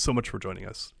again so much for joining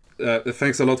us.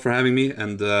 Thanks a lot for having me,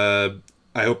 and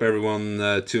I hope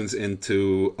everyone tunes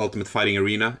into Ultimate Fighting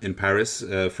Arena in Paris,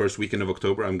 first weekend of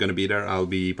October. I'm going to be there. I'll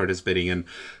be participating in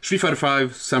Street Fighter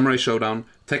V, Samurai Showdown,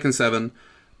 Tekken 7.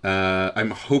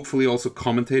 I'm hopefully also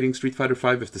commentating Street Fighter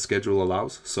V if the schedule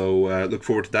allows, so look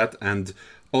forward to that. And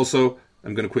also,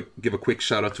 I'm going to give a quick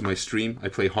shout out to my stream. I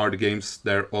play hard games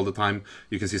there all the time.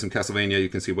 You can see some Castlevania, you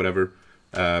can see whatever.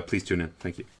 Please tune in.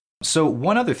 Thank you. So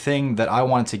one other thing that I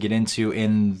wanted to get into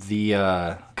in the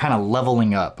kind of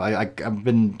leveling up, I've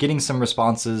been getting some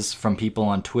responses from people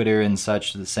on Twitter and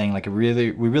such saying like,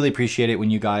 we really appreciate it when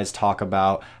you guys talk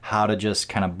about how to just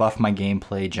kind of buff my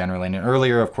gameplay generally. And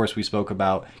earlier, of course, we spoke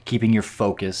about keeping your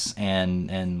focus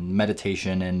and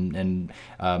meditation and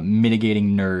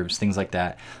mitigating nerves, things like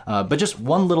that. But just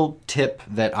one little tip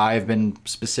that I've been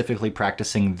specifically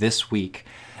practicing this week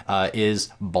is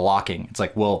blocking. It's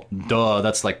like, well, duh,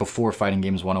 that's like before Fighting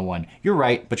Games 101. You're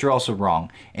right, but you're also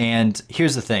wrong. And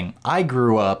here's the thing. I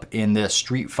grew up in the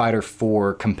Street Fighter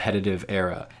IV competitive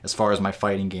era as far as my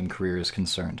fighting game career is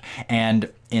concerned.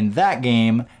 And in that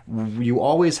game, you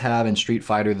always have in Street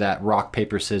Fighter that rock,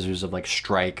 paper, scissors of like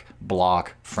strike,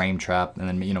 block, frame trap, and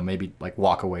then, maybe like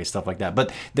walk away, stuff like that.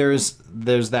 But there's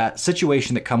that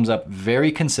situation that comes up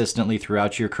very consistently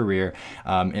throughout your career,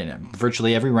 in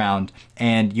virtually every round,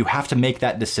 and you have to make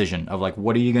that decision of like,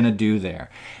 what are you going to do there?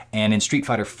 And in Street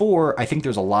Fighter IV, I think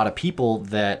there's a lot of people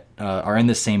that are in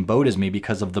the same boat as me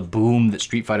because of the boom that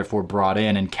Street Fighter IV brought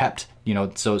in and kept,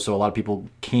 so a lot of people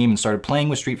came and started playing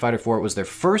with Street Fighter IV. It was their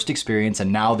first experience,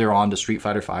 and now they're on to Street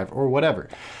Fighter V or whatever.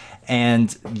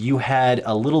 And you had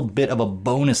a little bit of a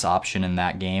bonus option in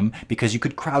that game because you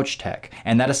could crouch tech,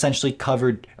 and that essentially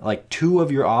covered like 2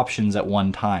 of your options at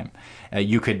one time.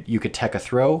 You could tech a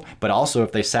throw, but also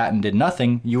if they sat and did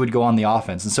nothing, you would go on the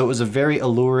offense. And so it was a very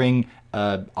alluring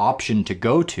option to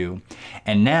go to.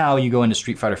 And now you go into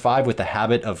Street Fighter V with the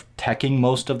habit of teching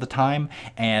most of the time,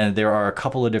 and there are a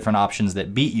couple of different options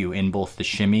that beat you in both the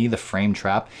shimmy, the frame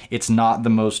trap. It's not the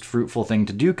most fruitful thing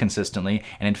to do consistently,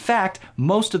 and in fact,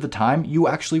 most of the time, you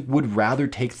actually would rather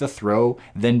take the throw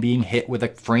than being hit with a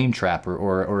frame trap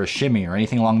or a shimmy or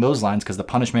anything along those lines, because the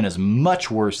punishment is much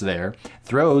worse there.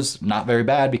 Throws, not very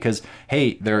bad, because,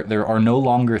 hey, there are no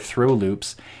longer throw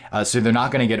loops, so they're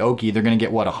not going to get Oki. They're going to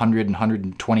get, 100 and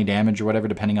 120 damage or whatever,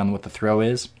 depending on what the throw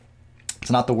is. It's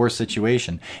not the worst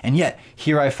situation. And yet,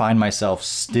 here I find myself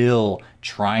still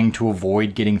trying to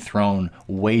avoid getting thrown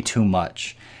way too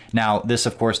much. Now, this,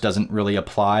 of course, doesn't really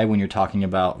apply when you're talking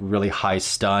about really high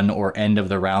stun or end of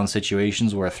the round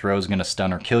situations where a throw is going to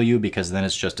stun or kill you, because then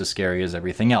it's just as scary as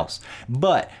everything else.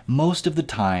 But most of the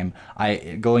time,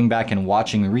 going back and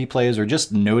watching the replays or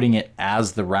just noting it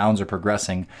as the rounds are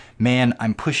progressing, man,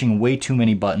 I'm pushing way too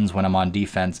many buttons when I'm on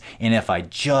defense. And if I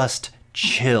just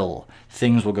chill,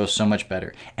 things will go so much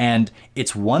better. And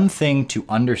it's one thing to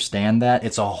understand that,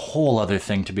 it's a whole other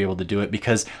thing to be able to do it,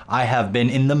 because I have been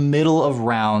in the middle of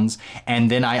rounds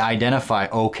and then I identify,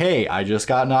 okay, I just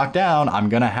got knocked down, I'm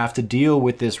gonna have to deal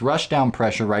with this rushdown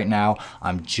pressure right now,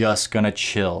 I'm just gonna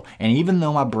chill. And even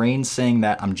though my brain's saying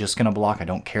that I'm just gonna block, I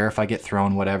don't care if I get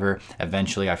thrown, whatever,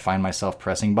 eventually I find myself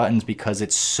pressing buttons because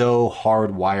it's so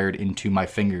hardwired into my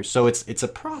fingers. So it's a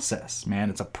process, man,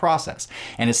 it's a process.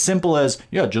 And as simple as,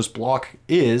 yeah, just block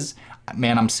is,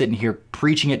 man, I'm sitting here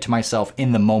preaching it to myself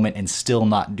in the moment and still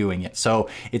not doing it. So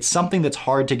it's something that's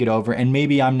hard to get over, and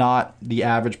maybe I'm not the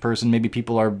average person. Maybe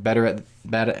people are better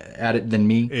at it than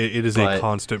me. It is a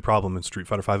constant problem in Street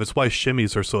Fighter V. It's why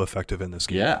shimmies are so effective in this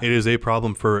game. Yeah. It is a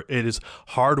problem it is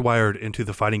hardwired into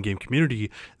the fighting game community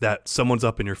that someone's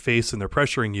up in your face and they're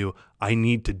pressuring you. I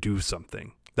need to do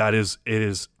something.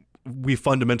 We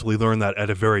fundamentally learn that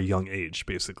at a very young age,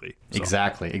 basically. So.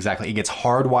 Exactly. It gets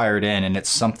hardwired in, and it's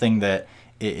something that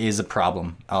is a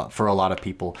problem for a lot of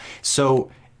people.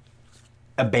 So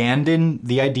abandon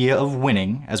the idea of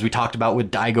winning, as we talked about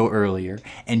with Daigo earlier,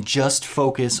 and just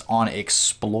focus on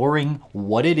exploring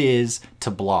what it is to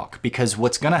block. Because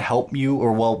what's going to help you,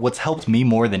 what's helped me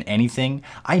more than anything,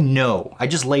 I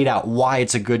just laid out why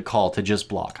it's a good call to just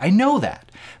block. I know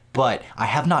that. But I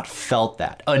have not felt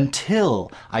that until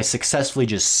I successfully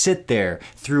just sit there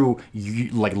through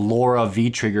like LoRa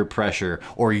V-trigger pressure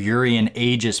or Urian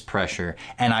Aegis pressure,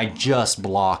 and I just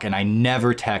block and I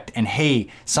never teched. And hey,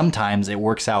 sometimes it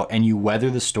works out and you weather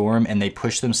the storm and they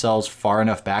push themselves far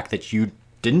enough back that you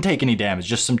didn't take any damage,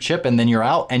 just some chip, and then you're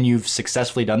out and you've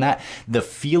successfully done that. The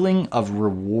feeling of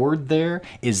reward there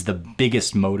is the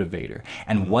biggest motivator.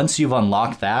 And once you've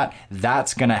unlocked that,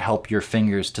 that's going to help your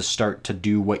fingers to start to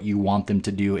do what you want them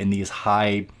to do in these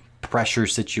high pressure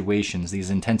situations,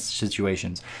 these intense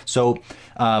situations. So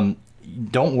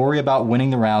don't worry about winning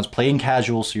the rounds. Play in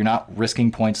casual so you're not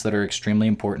risking points that are extremely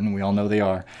important. We all know they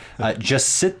are. Just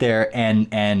sit there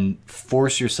and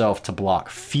force yourself to block.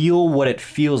 Feel what it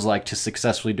feels like to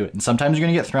successfully do it. And sometimes you're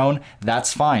going to get thrown.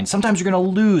 That's fine. Sometimes you're going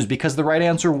to lose because the right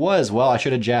answer was, well, I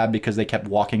should have jabbed because they kept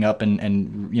walking up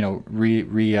and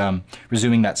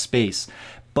resuming that space.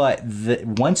 But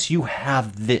once you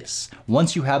have this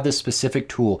specific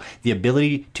tool, the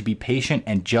ability to be patient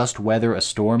and just weather a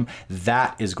storm,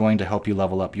 that is going to help you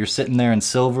level up. You're sitting there in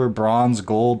silver, bronze,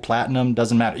 gold, platinum,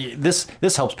 doesn't matter.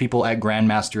 This helps people at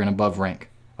Grandmaster and above rank.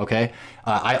 Okay,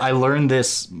 I learned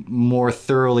this more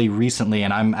thoroughly recently,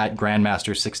 and I'm at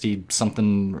Grandmaster 60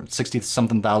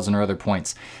 something thousand or other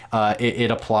points.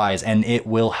 It applies, and it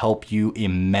will help you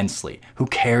immensely. Who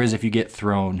cares if you get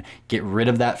thrown? Get rid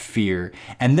of that fear,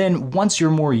 and then once you're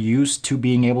more used to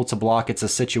being able to block, it's a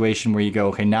situation where you go,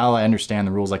 okay, now I understand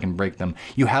the rules, I can break them.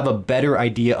 You have a better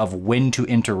idea of when to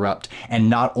interrupt, and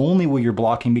not only will your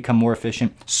blocking become more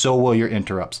efficient, so will your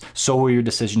interrupts, so will your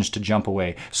decisions to jump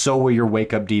away, so will your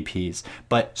wake up DPs.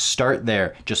 But start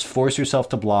there. Just force yourself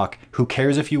to block. Who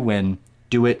cares if you win?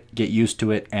 Do it, get used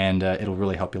to it, and it'll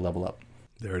really help you level up.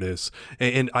 There it is.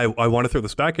 And I want to throw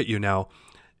this back at you now.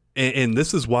 And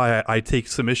this is why I take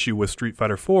some issue with Street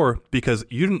Fighter 4, because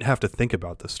you didn't have to think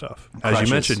about this stuff. As Crutches,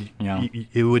 you mentioned,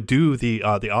 it would do the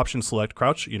option select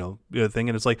crouch, thing, and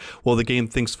it's like, well, the game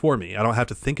thinks for me. I don't have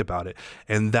to think about it,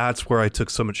 and that's where I took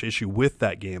so much issue with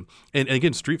that game. And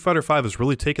again, Street Fighter 5 has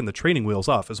really taken the training wheels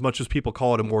off. As much as people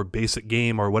call it a more basic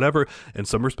game or whatever, in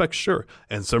some respects, sure.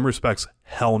 In some respects,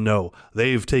 hell no.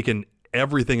 They've taken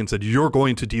everything and said, you're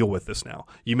going to deal with this now.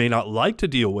 You may not like to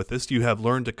deal with this. You have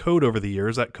learned to code over the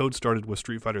years. That code started with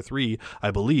Street Fighter 3,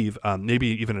 I believe. Maybe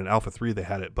even in Alpha 3 they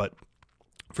had it, but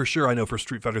for sure I know for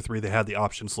Street Fighter 3 they had the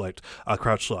option select,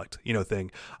 crouch select,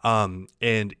 thing.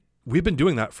 And we've been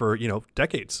doing that for,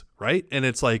 decades, right? And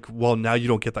it's like, well, now you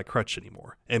don't get that crutch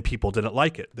anymore. And people didn't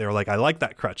like it. They were like, I like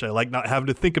that crutch. I like not having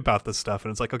to think about this stuff.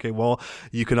 And it's like, okay, well,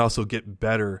 you can also get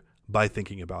better by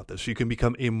thinking about this. You can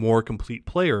become a more complete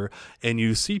player, and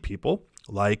you see people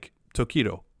like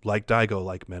Tokido, like Daigo,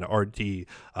 like Mena RD,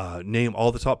 name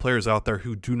all the top players out there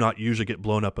who do not usually get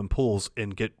blown up in pools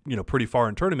and get pretty far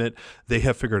in tournament. They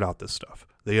have figured out this stuff.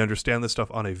 They understand this stuff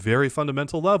on a very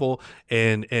fundamental level,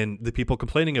 and the people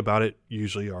complaining about it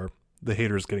usually are the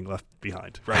haters getting left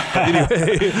behind, right? But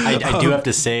anyway, I do have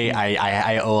to say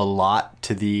I owe a lot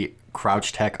to the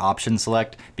crouch tech option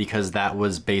select, because that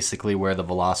was basically where the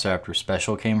Velociraptor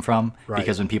special came from. Right.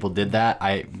 Because when people did that,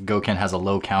 Gouken has a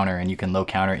low counter, and you can low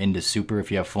counter into super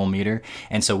if you have full meter.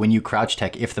 And so when you crouch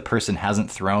tech, if the person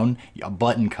hasn't thrown, a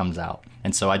button comes out.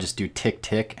 And so I just do tick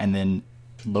tick and then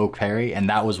low parry, and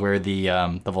that was where the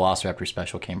Velociraptor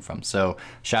special came from. So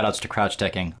shout outs to crouch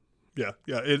teching. Yeah.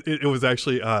 It was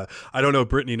actually, I don't know if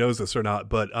Brittany knows this or not,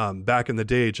 but back in the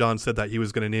day, John said that he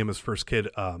was going to name his first kid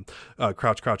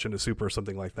Crouch into Super or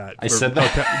something like that. Said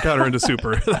that? Counter into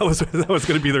Super. That was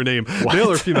going to be their name. What?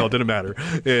 Male or female, didn't matter.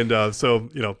 And so,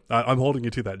 I'm holding you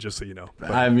to that, just so you know.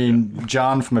 But,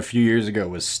 John from a few years ago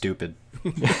was stupid.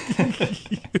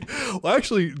 Well,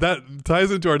 actually, that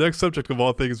ties into our next subject of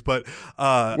all things, but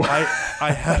I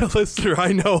had a listener.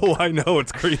 I know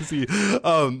it's crazy,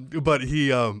 but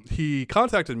he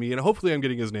contacted me, and hopefully I'm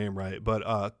getting his name right, but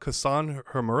Kasan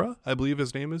Hamura, I believe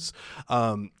his name is,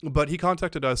 but he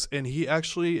contacted us, and he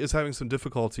actually is having some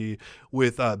difficulty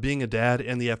with being a dad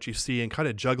and the FGC and kind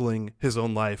of juggling his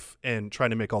own life and trying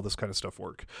to make all this kind of stuff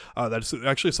work. That's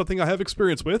actually something I have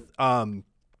experience with.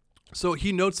 So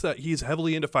he notes that he's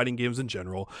heavily into fighting games in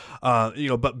general,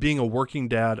 but being a working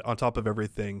dad on top of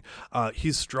everything,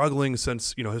 he's struggling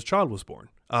since, his child was born.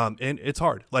 And it's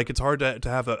hard. It's hard to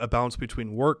have a balance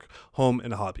between work, home,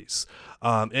 and hobbies.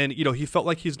 And he felt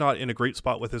like he's not in a great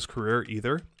spot with his career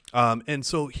either. And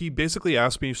so he basically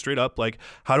asked me straight up,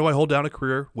 how do I hold down a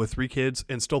career with 3 kids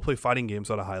and still play fighting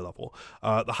games at a high level?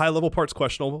 The high level part's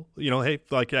questionable. Hey,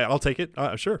 yeah, I'll take it.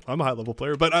 Sure, I'm a high level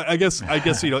player, but I guess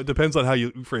it depends on how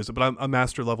you phrase it. But I'm a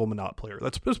master level Monot player.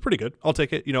 That's pretty good. I'll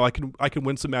take it. I can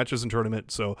win some matches in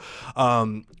tournament. So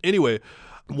anyway.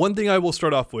 One thing I will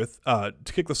start off with to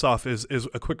kick this off is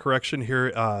a quick correction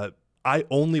here. I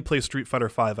only play Street Fighter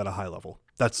V at a high level.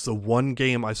 That's the one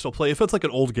game I still play. If it's like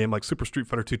an old game like Super Street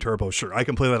Fighter 2 Turbo, sure, I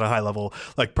can play that at a high level,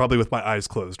 like probably with my eyes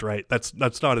closed, right? That's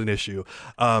not an issue.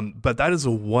 But that is the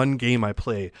one game I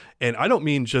play. And I don't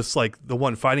mean just like the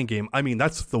one fighting game. I mean,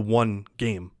 that's the one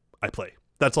game I play.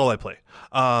 That's all I play.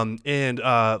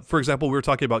 For example, we were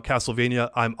talking about Castlevania.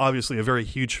 I'm obviously a very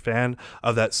huge fan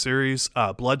of that series.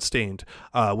 Bloodstained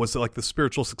was like the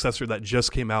spiritual successor that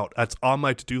just came out. That's on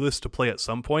my to-do list to play at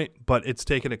some point, but it's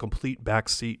taken a complete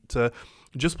backseat to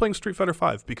just playing Street Fighter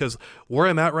V, because where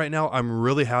I'm at right now, I'm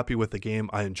really happy with the game.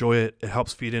 I enjoy it. It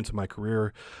helps feed into my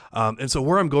career. And so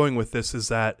where I'm going with this is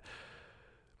that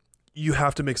you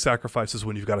have to make sacrifices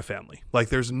when you've got a family. Like,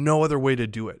 there's no other way to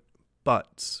do it.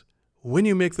 But when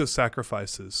you make those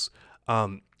sacrifices,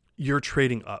 you're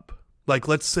trading up. Like,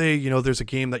 let's say, there's a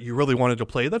game that you really wanted to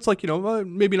play. That's like,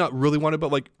 maybe not really wanted,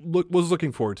 but like was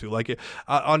looking forward to. Like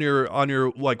on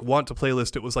your like want to play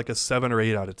list, it was like a 7 or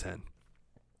 8 out of 10.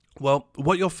 Well,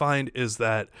 what you'll find is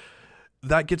that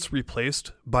gets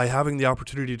replaced by having the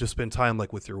opportunity to spend time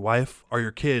like with your wife or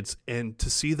your kids, and to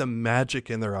see the magic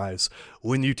in their eyes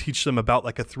when you teach them about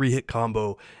like a 3-hit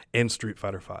combo in Street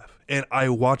Fighter V. And I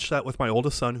watch that with my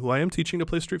oldest son, who I am teaching to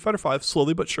play Street Fighter V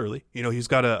slowly but surely. He's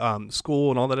got a school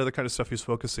and all that other kind of stuff he's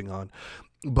focusing on.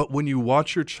 But when you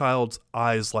watch your child's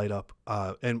eyes light up,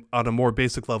 and on a more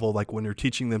basic level, like when you're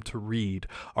teaching them to read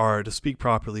or to speak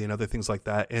properly and other things like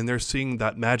that, and they're seeing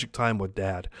that magic time with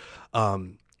dad,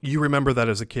 you remember that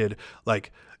as a kid,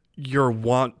 like your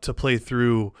want to play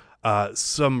through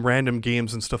some random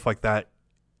games and stuff like that,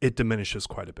 it diminishes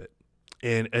quite a bit.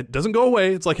 And it doesn't go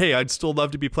away. It's like, hey, I'd still love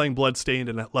to be playing Bloodstained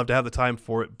and I'd love to have the time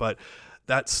for it. But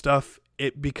that stuff,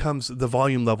 it becomes, the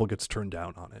volume level gets turned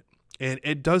down on it. And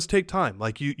it does take time.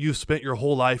 Like you spent your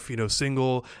whole life,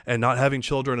 single and not having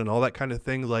children and all that kind of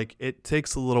thing. Like, it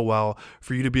takes a little while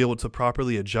for you to be able to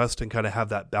properly adjust and kind of have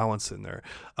that balance in there.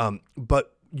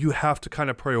 But you have to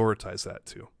kind of prioritize that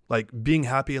too. Like, being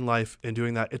happy in life and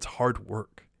doing that, it's hard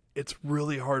work. It's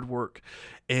really hard work.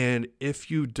 And if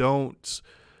you don't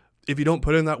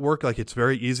put in that work, like, it's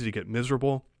very easy to get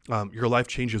miserable. Your life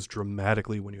changes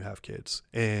dramatically when you have kids,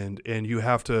 and you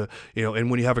have to, and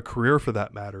when you have a career for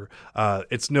that matter.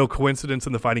 It's no coincidence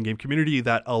in the fighting game community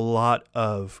that a lot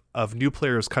of new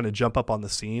players kind of jump up on the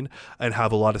scene and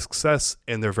have a lot of success,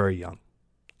 and they're very young.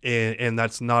 And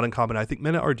that's not uncommon. I think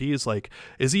Mena RD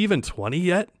is he even 20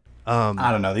 yet?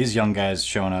 I don't know. These young guys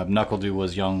showing up. NuckleDu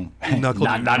was young.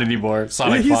 NuckleDu. not anymore.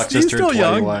 Sonic Fox just turned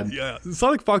 21. Yeah,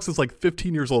 Sonic Fox is like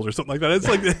 15 years old or something like that. It's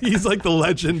like he's like the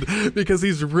legend, because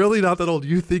he's really not that old.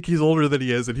 You think he's older than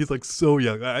he is, and he's like so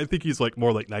young. I think he's like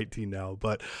more like 19 now.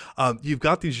 But you've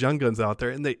got these young guns out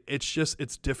there, and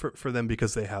it's different for them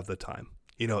because they have the time.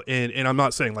 And I'm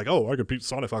not saying like, oh, I could beat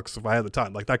Sonic Fox if I had the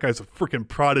time. Like, that guy's a freaking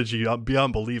prodigy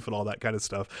beyond belief and all that kind of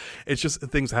stuff. It's just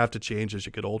things have to change as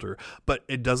you get older, but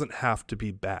it doesn't have to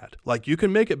be bad. Like, you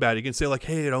can make it bad. You can say like,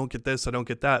 hey, I don't get this, I don't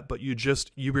get that. But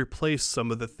you replace some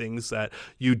of the things that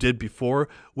you did before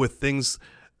with things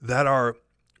that are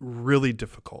really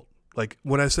difficult. Like,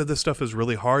 when I said this stuff is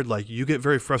really hard, like, you get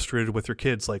very frustrated with your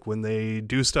kids, like when they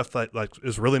do stuff that like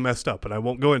is really messed up. And I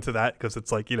won't go into that because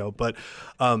it's like, but,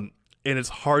 and it's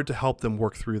hard to help them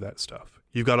work through that stuff.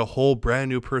 You've got a whole brand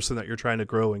new person that you're trying to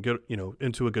grow and get,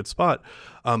 into a good spot.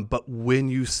 But when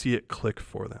you see it click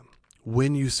for them,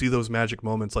 when you see those magic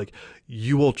moments, like,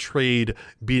 you will trade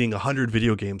beating 100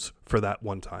 video games for that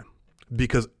one time,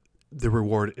 because the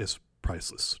reward is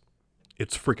priceless.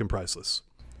 It's freaking priceless.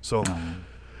 So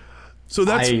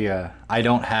that's, I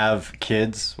don't have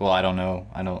kids. Well, I don't know.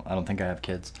 I don't think I have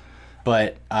kids.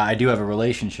 But I do have a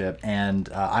relationship, and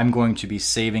I'm going to be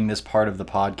saving this part of the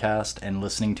podcast and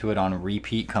listening to it on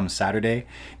repeat come Saturday,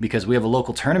 because we have a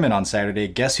local tournament on Saturday.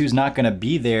 Guess who's not going to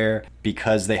be there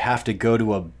because they have to go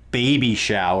to a baby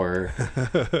shower?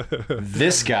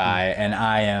 This guy, and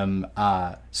I am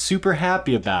super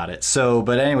happy about it. So,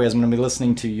 but anyways, I'm going to be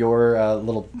listening to your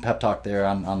little pep talk there.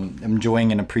 I'm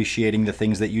enjoying and appreciating the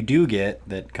things that you do get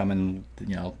that come in,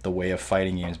 the way of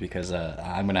fighting games, because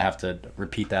I'm going to have to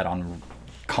repeat that on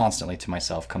constantly to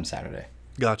myself come Saturday.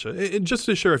 Gotcha. And just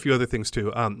to share a few other things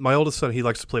too. My oldest son, he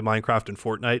likes to play Minecraft and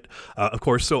Fortnite, of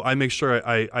course. So I make sure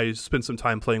I spend some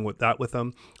time playing with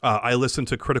them. I listen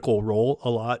to Critical Role a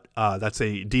lot. That's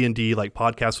a D&D like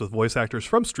podcast with voice actors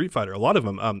from Street Fighter. A lot of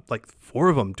them, like 4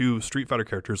 of them, do Street Fighter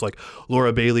characters, like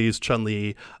Laura Bailey's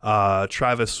Chun-Li,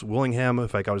 Travis Willingham,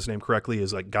 if I got his name correctly,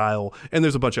 is like Guile, and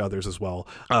there's a bunch of others as well.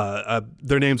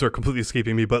 Their names are completely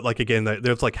escaping me, but like, again,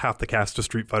 there's like half the cast of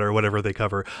Street Fighter or whatever they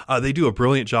cover. They do a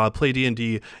brilliant job, play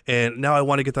D&D, and now I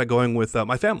want to get that going with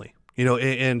my family.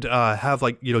 and have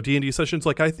like, D&D sessions.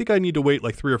 Like, I think I need to wait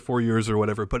like 3 or 4 years or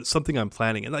whatever, but it's something I'm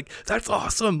planning. And like, that's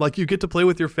awesome. Like, you get to play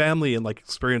with your family and like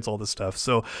experience all this stuff.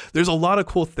 So there's a lot of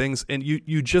cool things, and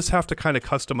you just have to kind of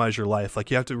customize your life. Like,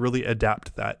 you have to really adapt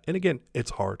to that. And again,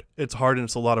 it's hard and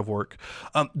it's a lot of work.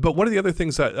 But one of the other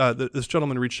things that this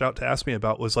gentleman reached out to ask me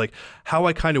about was like how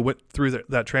I kind of went through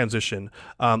that transition,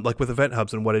 like with Event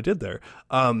Hubs and what I did there.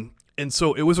 And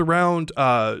so it was around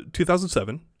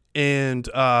 2007. And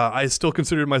I still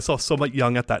considered myself somewhat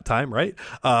young at that time, right?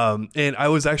 And I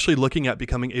was actually looking at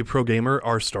becoming a pro gamer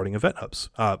or starting Event Hubs.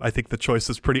 I think the choice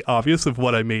is pretty obvious of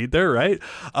what I made there, right?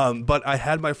 But I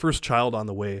had my first child on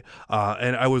the way,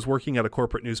 and I was working at a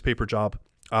corporate newspaper job.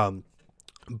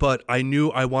 But I knew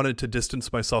I wanted to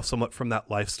distance myself somewhat from that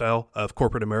lifestyle of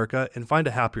corporate America and find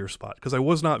a happier spot, because I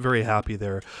was not very happy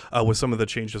there with some of the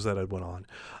changes that had went on.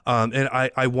 And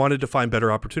I wanted to find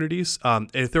better opportunities. And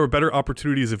if there were better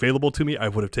opportunities available to me, I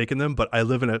would have taken them. But I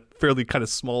live in a fairly kind of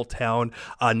small town,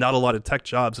 not a lot of tech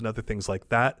jobs and other things like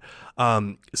that.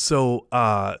 So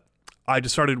I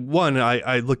just started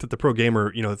I looked at the pro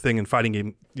gamer, thing and fighting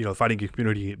game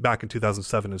community back in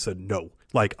 2007 and said, no,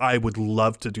 like, I would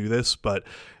love to do this, but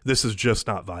this is just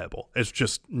not viable. It's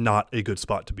just not a good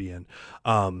spot to be in.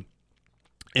 And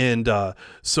then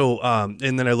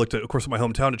I looked at, of course, my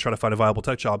hometown to try to find a viable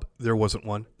tech job. There wasn't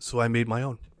one. So I made my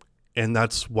own. And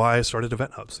that's why I started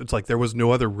Event Hubs. It's like there was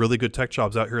no other really good tech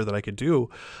jobs out here that I could do.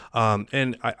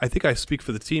 And I think I speak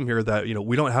for the team here that,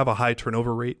 we don't have a high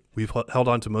turnover rate. We've held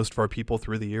on to most of our people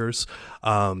through the years.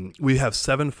 We have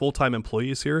 7 full-time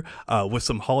employees here with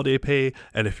some holiday pay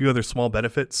and a few other small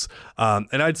benefits.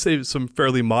 And I'd say some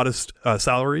fairly modest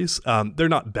salaries. They're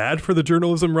not bad for the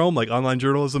journalism realm, like online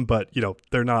journalism, but,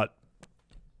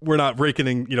 we're not raking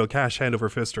in, cash hand over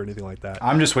fist or anything like that.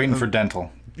 I'm just waiting for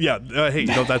dental. Yeah, hey,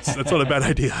 that's not a bad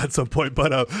idea at some point.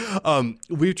 But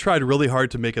we've tried really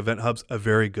hard to make Event Hubs a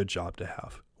very good job to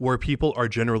have, where people are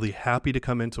generally happy to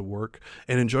come into work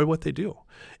and enjoy what they do.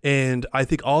 And I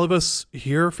think all of us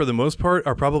here, for the most part,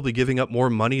 are probably giving up more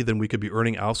money than we could be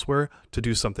earning elsewhere to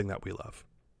do something that we love.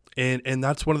 And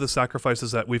that's one of the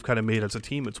sacrifices that we've kind of made as a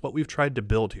team. It's what we've tried to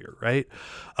build here, right?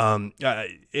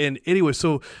 And anyway,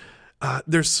 so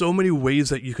there's so many ways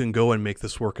that you can go and make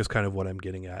this work is kind of what I'm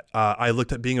getting at. I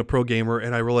looked at being a pro gamer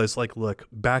and I realized, like, look,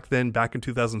 back in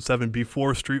 2007,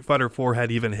 before Street Fighter 4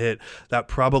 had even hit, that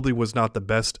probably was not the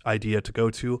best idea to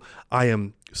go to. I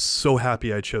am so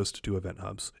happy I chose to do Event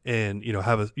Hubs and,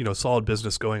 have a, solid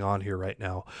business going on here right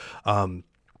now.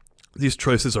 These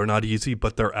choices are not easy,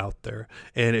 but they're out there.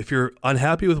 And if you're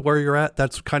unhappy with where you're at,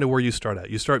 that's kind of where you start at.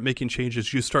 You start making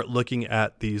changes. You start looking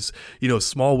at these,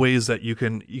 small ways that you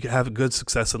can have good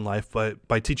success in life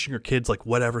by teaching your kids, like,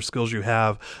 whatever skills you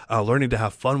have, learning to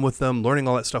have fun with them, learning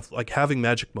all that stuff, like having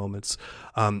magic moments.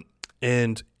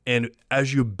 And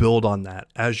as you build on that,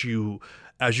 as you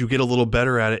get a little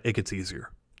better at it, it gets easier.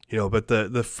 But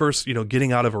the first,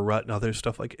 getting out of a rut and other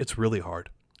stuff, like, it's really hard.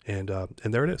 And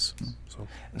there it is.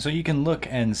 So you can look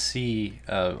and see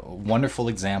wonderful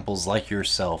examples like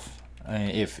yourself.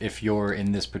 If you're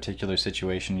in this particular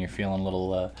situation, you're feeling a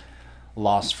little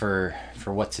lost for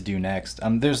what to do next.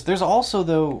 There's also,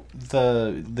 though,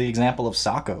 the example of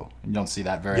Sako. You don't see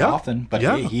that very often, but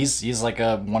he's like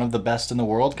one of the best in the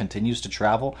world. Continues to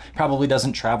travel. Probably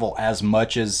doesn't travel as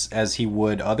much as he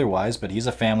would otherwise, but he's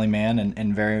a family man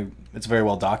and it's very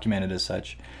well documented as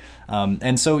such.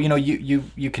 And so,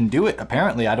 you can do it.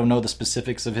 Apparently, I don't know the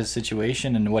specifics of his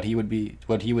situation and what he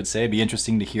would say. It'd be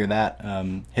interesting to hear that,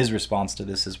 his response to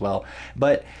this as well.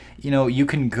 But, you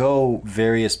can go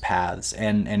various paths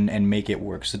and make it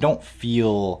work. So don't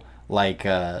feel like,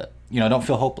 don't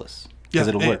feel hopeless, because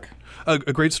it'll work. A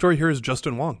great story here is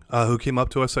Justin Wong, who came up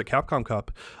to us at Capcom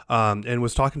Cup and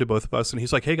was talking to both of us. And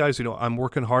he's like, hey, guys, I'm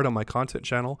working hard on my content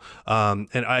channel.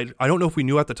 And I don't know if we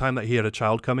knew at the time that he had a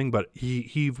child coming, but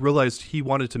he realized he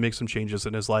wanted to make some changes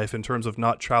in his life in terms of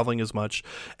not traveling as much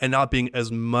and not being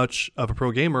as much of a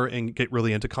pro gamer and get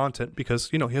really into content because,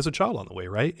 he has a child on the way,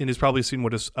 right? And he's probably seen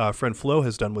what his friend Flo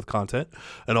has done with content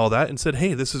and all that and said,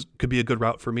 hey, this could be a good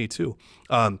route for me too.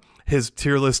 His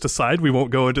tier list aside, we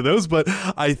won't go into those, but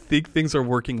I think things are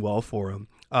working well for him.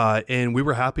 And we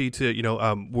were happy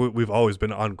to, we've always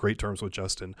been on great terms with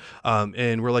Justin.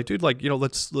 And we're like, dude,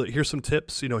 here's some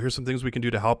tips, here's some things we can do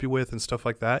to help you with and stuff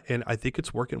like that. And I think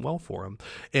it's working well for him.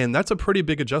 And that's a pretty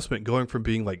big adjustment going from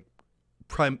being like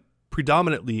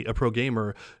predominantly a pro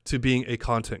gamer to being a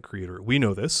content creator. We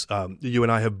know this. You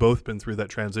and I have both been through that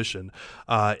transition.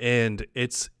 And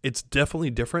it's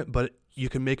definitely different, but you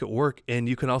can make it work, and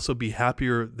you can also be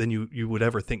happier than you would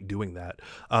ever think doing that.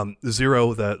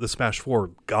 Zero, the Smash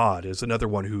 4 god, is another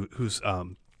one who's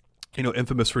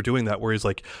infamous for doing that, where he's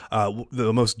like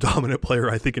the most dominant player,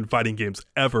 I think, in fighting games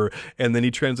ever. And then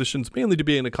he transitions mainly to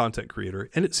being a content creator.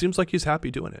 And it seems like he's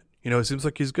happy doing it. It seems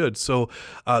like he's good. So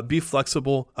be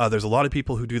flexible. There's a lot of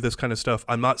people who do this kind of stuff.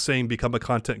 I'm not saying become a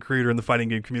content creator in the fighting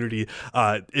game community.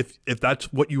 If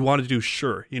that's what you want to do,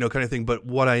 sure, kind of thing. But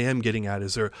what I am getting at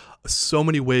is there are so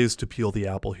many ways to peel the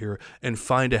apple here and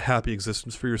find a happy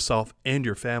existence for yourself and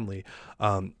your family.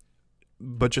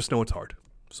 But just know it's hard.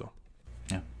 So.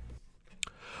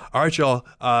 All right, y'all.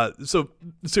 So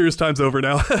serious time's over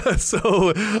now.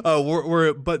 So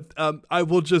I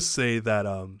will just say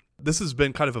that this has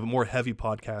been kind of a more heavy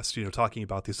podcast, talking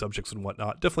about these subjects and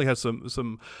whatnot. Definitely has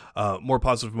some more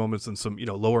positive moments and some,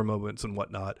 lower moments and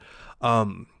whatnot.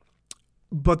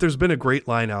 But there's been a great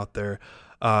line out there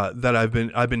that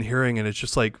I've been hearing, and it's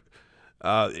just like,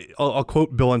 I'll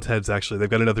quote Bill and Ted's. Actually, they've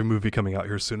got another movie coming out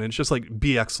here soon, and it's just like,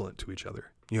 be excellent to each other.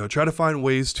 Try to find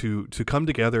ways to come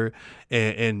together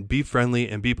and be friendly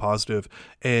and be positive,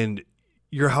 and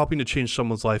you're helping to change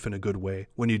someone's life in a good way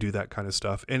when you do that kind of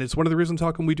stuff. And it's one of the reasons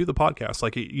how come we do the podcast.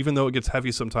 Like, even though it gets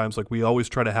heavy sometimes, like, we always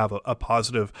try to have a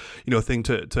positive, thing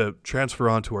to transfer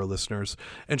on to our listeners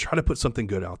and try to put something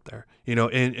good out there,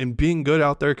 and being good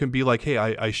out there can be like, hey,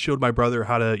 I showed my brother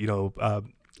how to,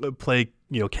 play,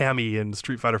 Cammy in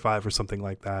Street Fighter V or something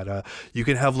like that. You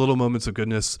can have little moments of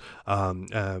goodness.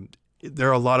 There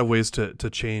are a lot of ways to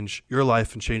change your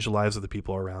life and change the lives of the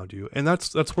people around you. And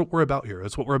that's what we're about here.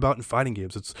 That's what we're about in fighting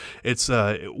games. It's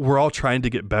we're all trying to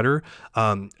get better.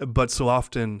 But so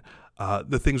often,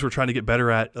 the things we're trying to get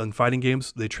better at in fighting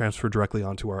games, they transfer directly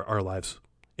onto our lives.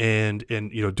 And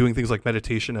doing things like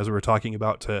meditation, as we were talking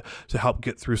about, to help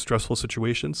get through stressful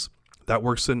situations, that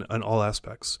works in all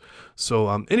aspects. So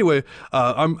anyway,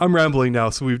 I'm rambling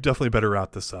now, so we definitely better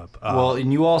wrap this up. Well,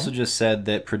 and you also just said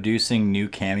that producing new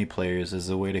Cammy players is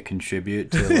a way to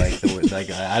contribute to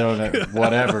I don't know,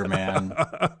 whatever, man,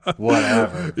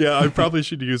 whatever. Yeah, I probably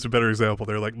should use a better example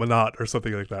there, like Manat or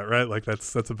something like that, right? Like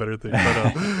that's a better thing.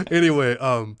 But anyway,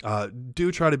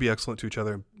 do try to be excellent to each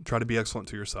other. Try to be excellent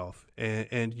to yourself,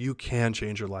 and you can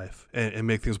change your life and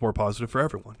make things more positive for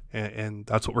everyone. And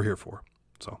that's what we're here for.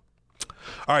 So.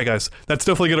 All right, guys, that's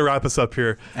definitely going to wrap us up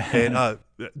here. And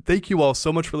thank you all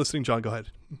so much for listening. John, go ahead.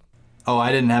 Oh,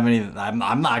 I didn't have any.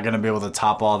 I'm not going to be able to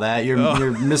top all that. You're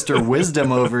Mr.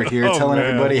 Wisdom over here telling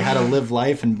everybody how to live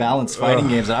life and balance fighting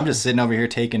games. And I'm just sitting over here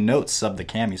taking notes, sub the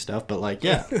Cammy stuff. But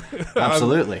yeah,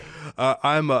 absolutely.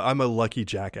 I'm a lucky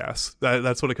jackass.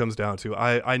 That's what it comes down to.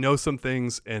 I know some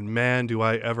things, and man, do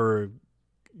I ever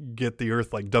get the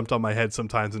earth like dumped on my head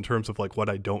sometimes in terms of like what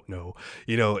I don't know,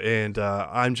 and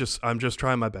I'm just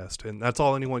trying my best, and that's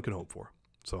all anyone can hope for.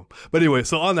 So, but anyway,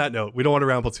 so on that note, we don't want to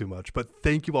ramble too much, but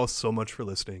thank you all so much for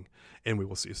listening, and we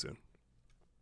will see you soon.